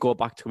you did go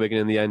back to Wigan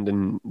in the end,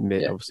 and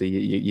obviously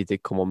you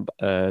did come on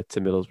to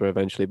Middlesbrough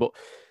eventually. But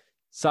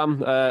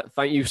Sam,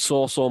 thank you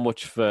so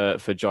much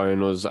for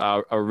joining us.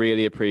 I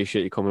really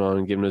appreciate you coming on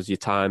and giving us your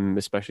time,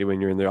 especially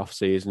when you're in the off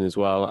season as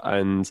well.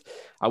 And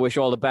I wish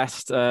you all the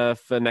best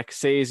for next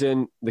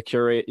season,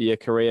 your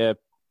career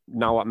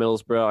now at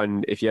Middlesbrough,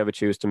 and if you ever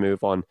choose to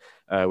move on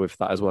with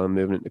that as well and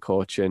moving into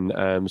coaching.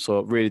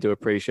 So really do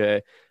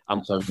appreciate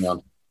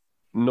it.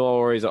 No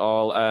worries at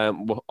all.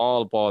 We're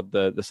all aboard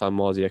the Sam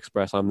Morsy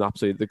Express. I'm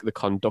absolutely the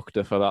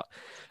conductor for that.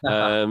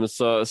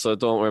 So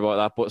don't worry about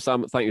that. But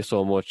Sam, thank you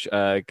so much.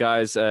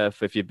 Guys,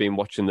 if you've been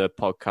watching the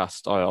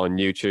podcast on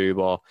YouTube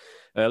or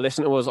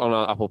listen to us on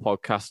our Apple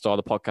Podcasts or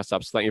the podcast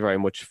apps, thank you very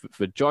much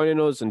for joining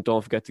us. And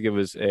don't forget to give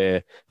us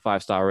a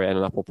 5-star rating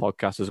on Apple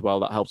Podcasts as well.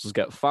 That helps us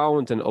get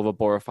found and other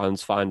Borough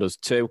fans find us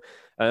too.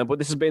 But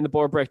this has been the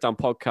Borough Breakdown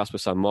Podcast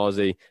with Sam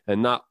Morsy.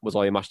 And that was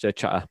all your matchday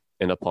chatter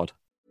in a pod.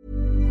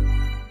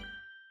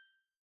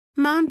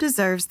 Mom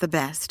deserves the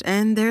best,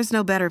 and there's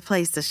no better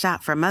place to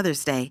shop for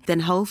Mother's Day than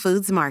Whole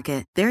Foods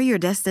Market. They're your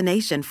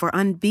destination for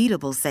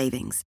unbeatable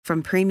savings,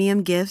 from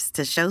premium gifts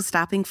to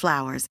show-stopping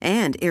flowers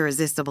and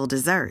irresistible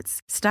desserts.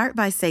 Start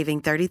by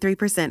saving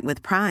 33%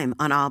 with Prime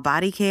on all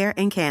body care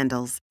and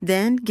candles.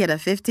 Then get a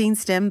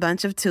 15-stem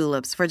bunch of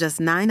tulips for just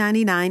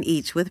 $9.99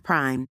 each with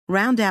Prime.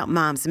 Round out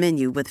Mom's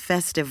menu with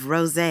festive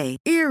rosé,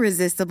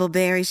 irresistible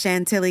berry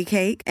chantilly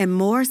cake, and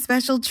more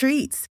special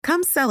treats.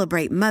 Come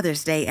celebrate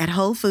Mother's Day at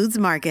Whole Foods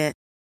Market.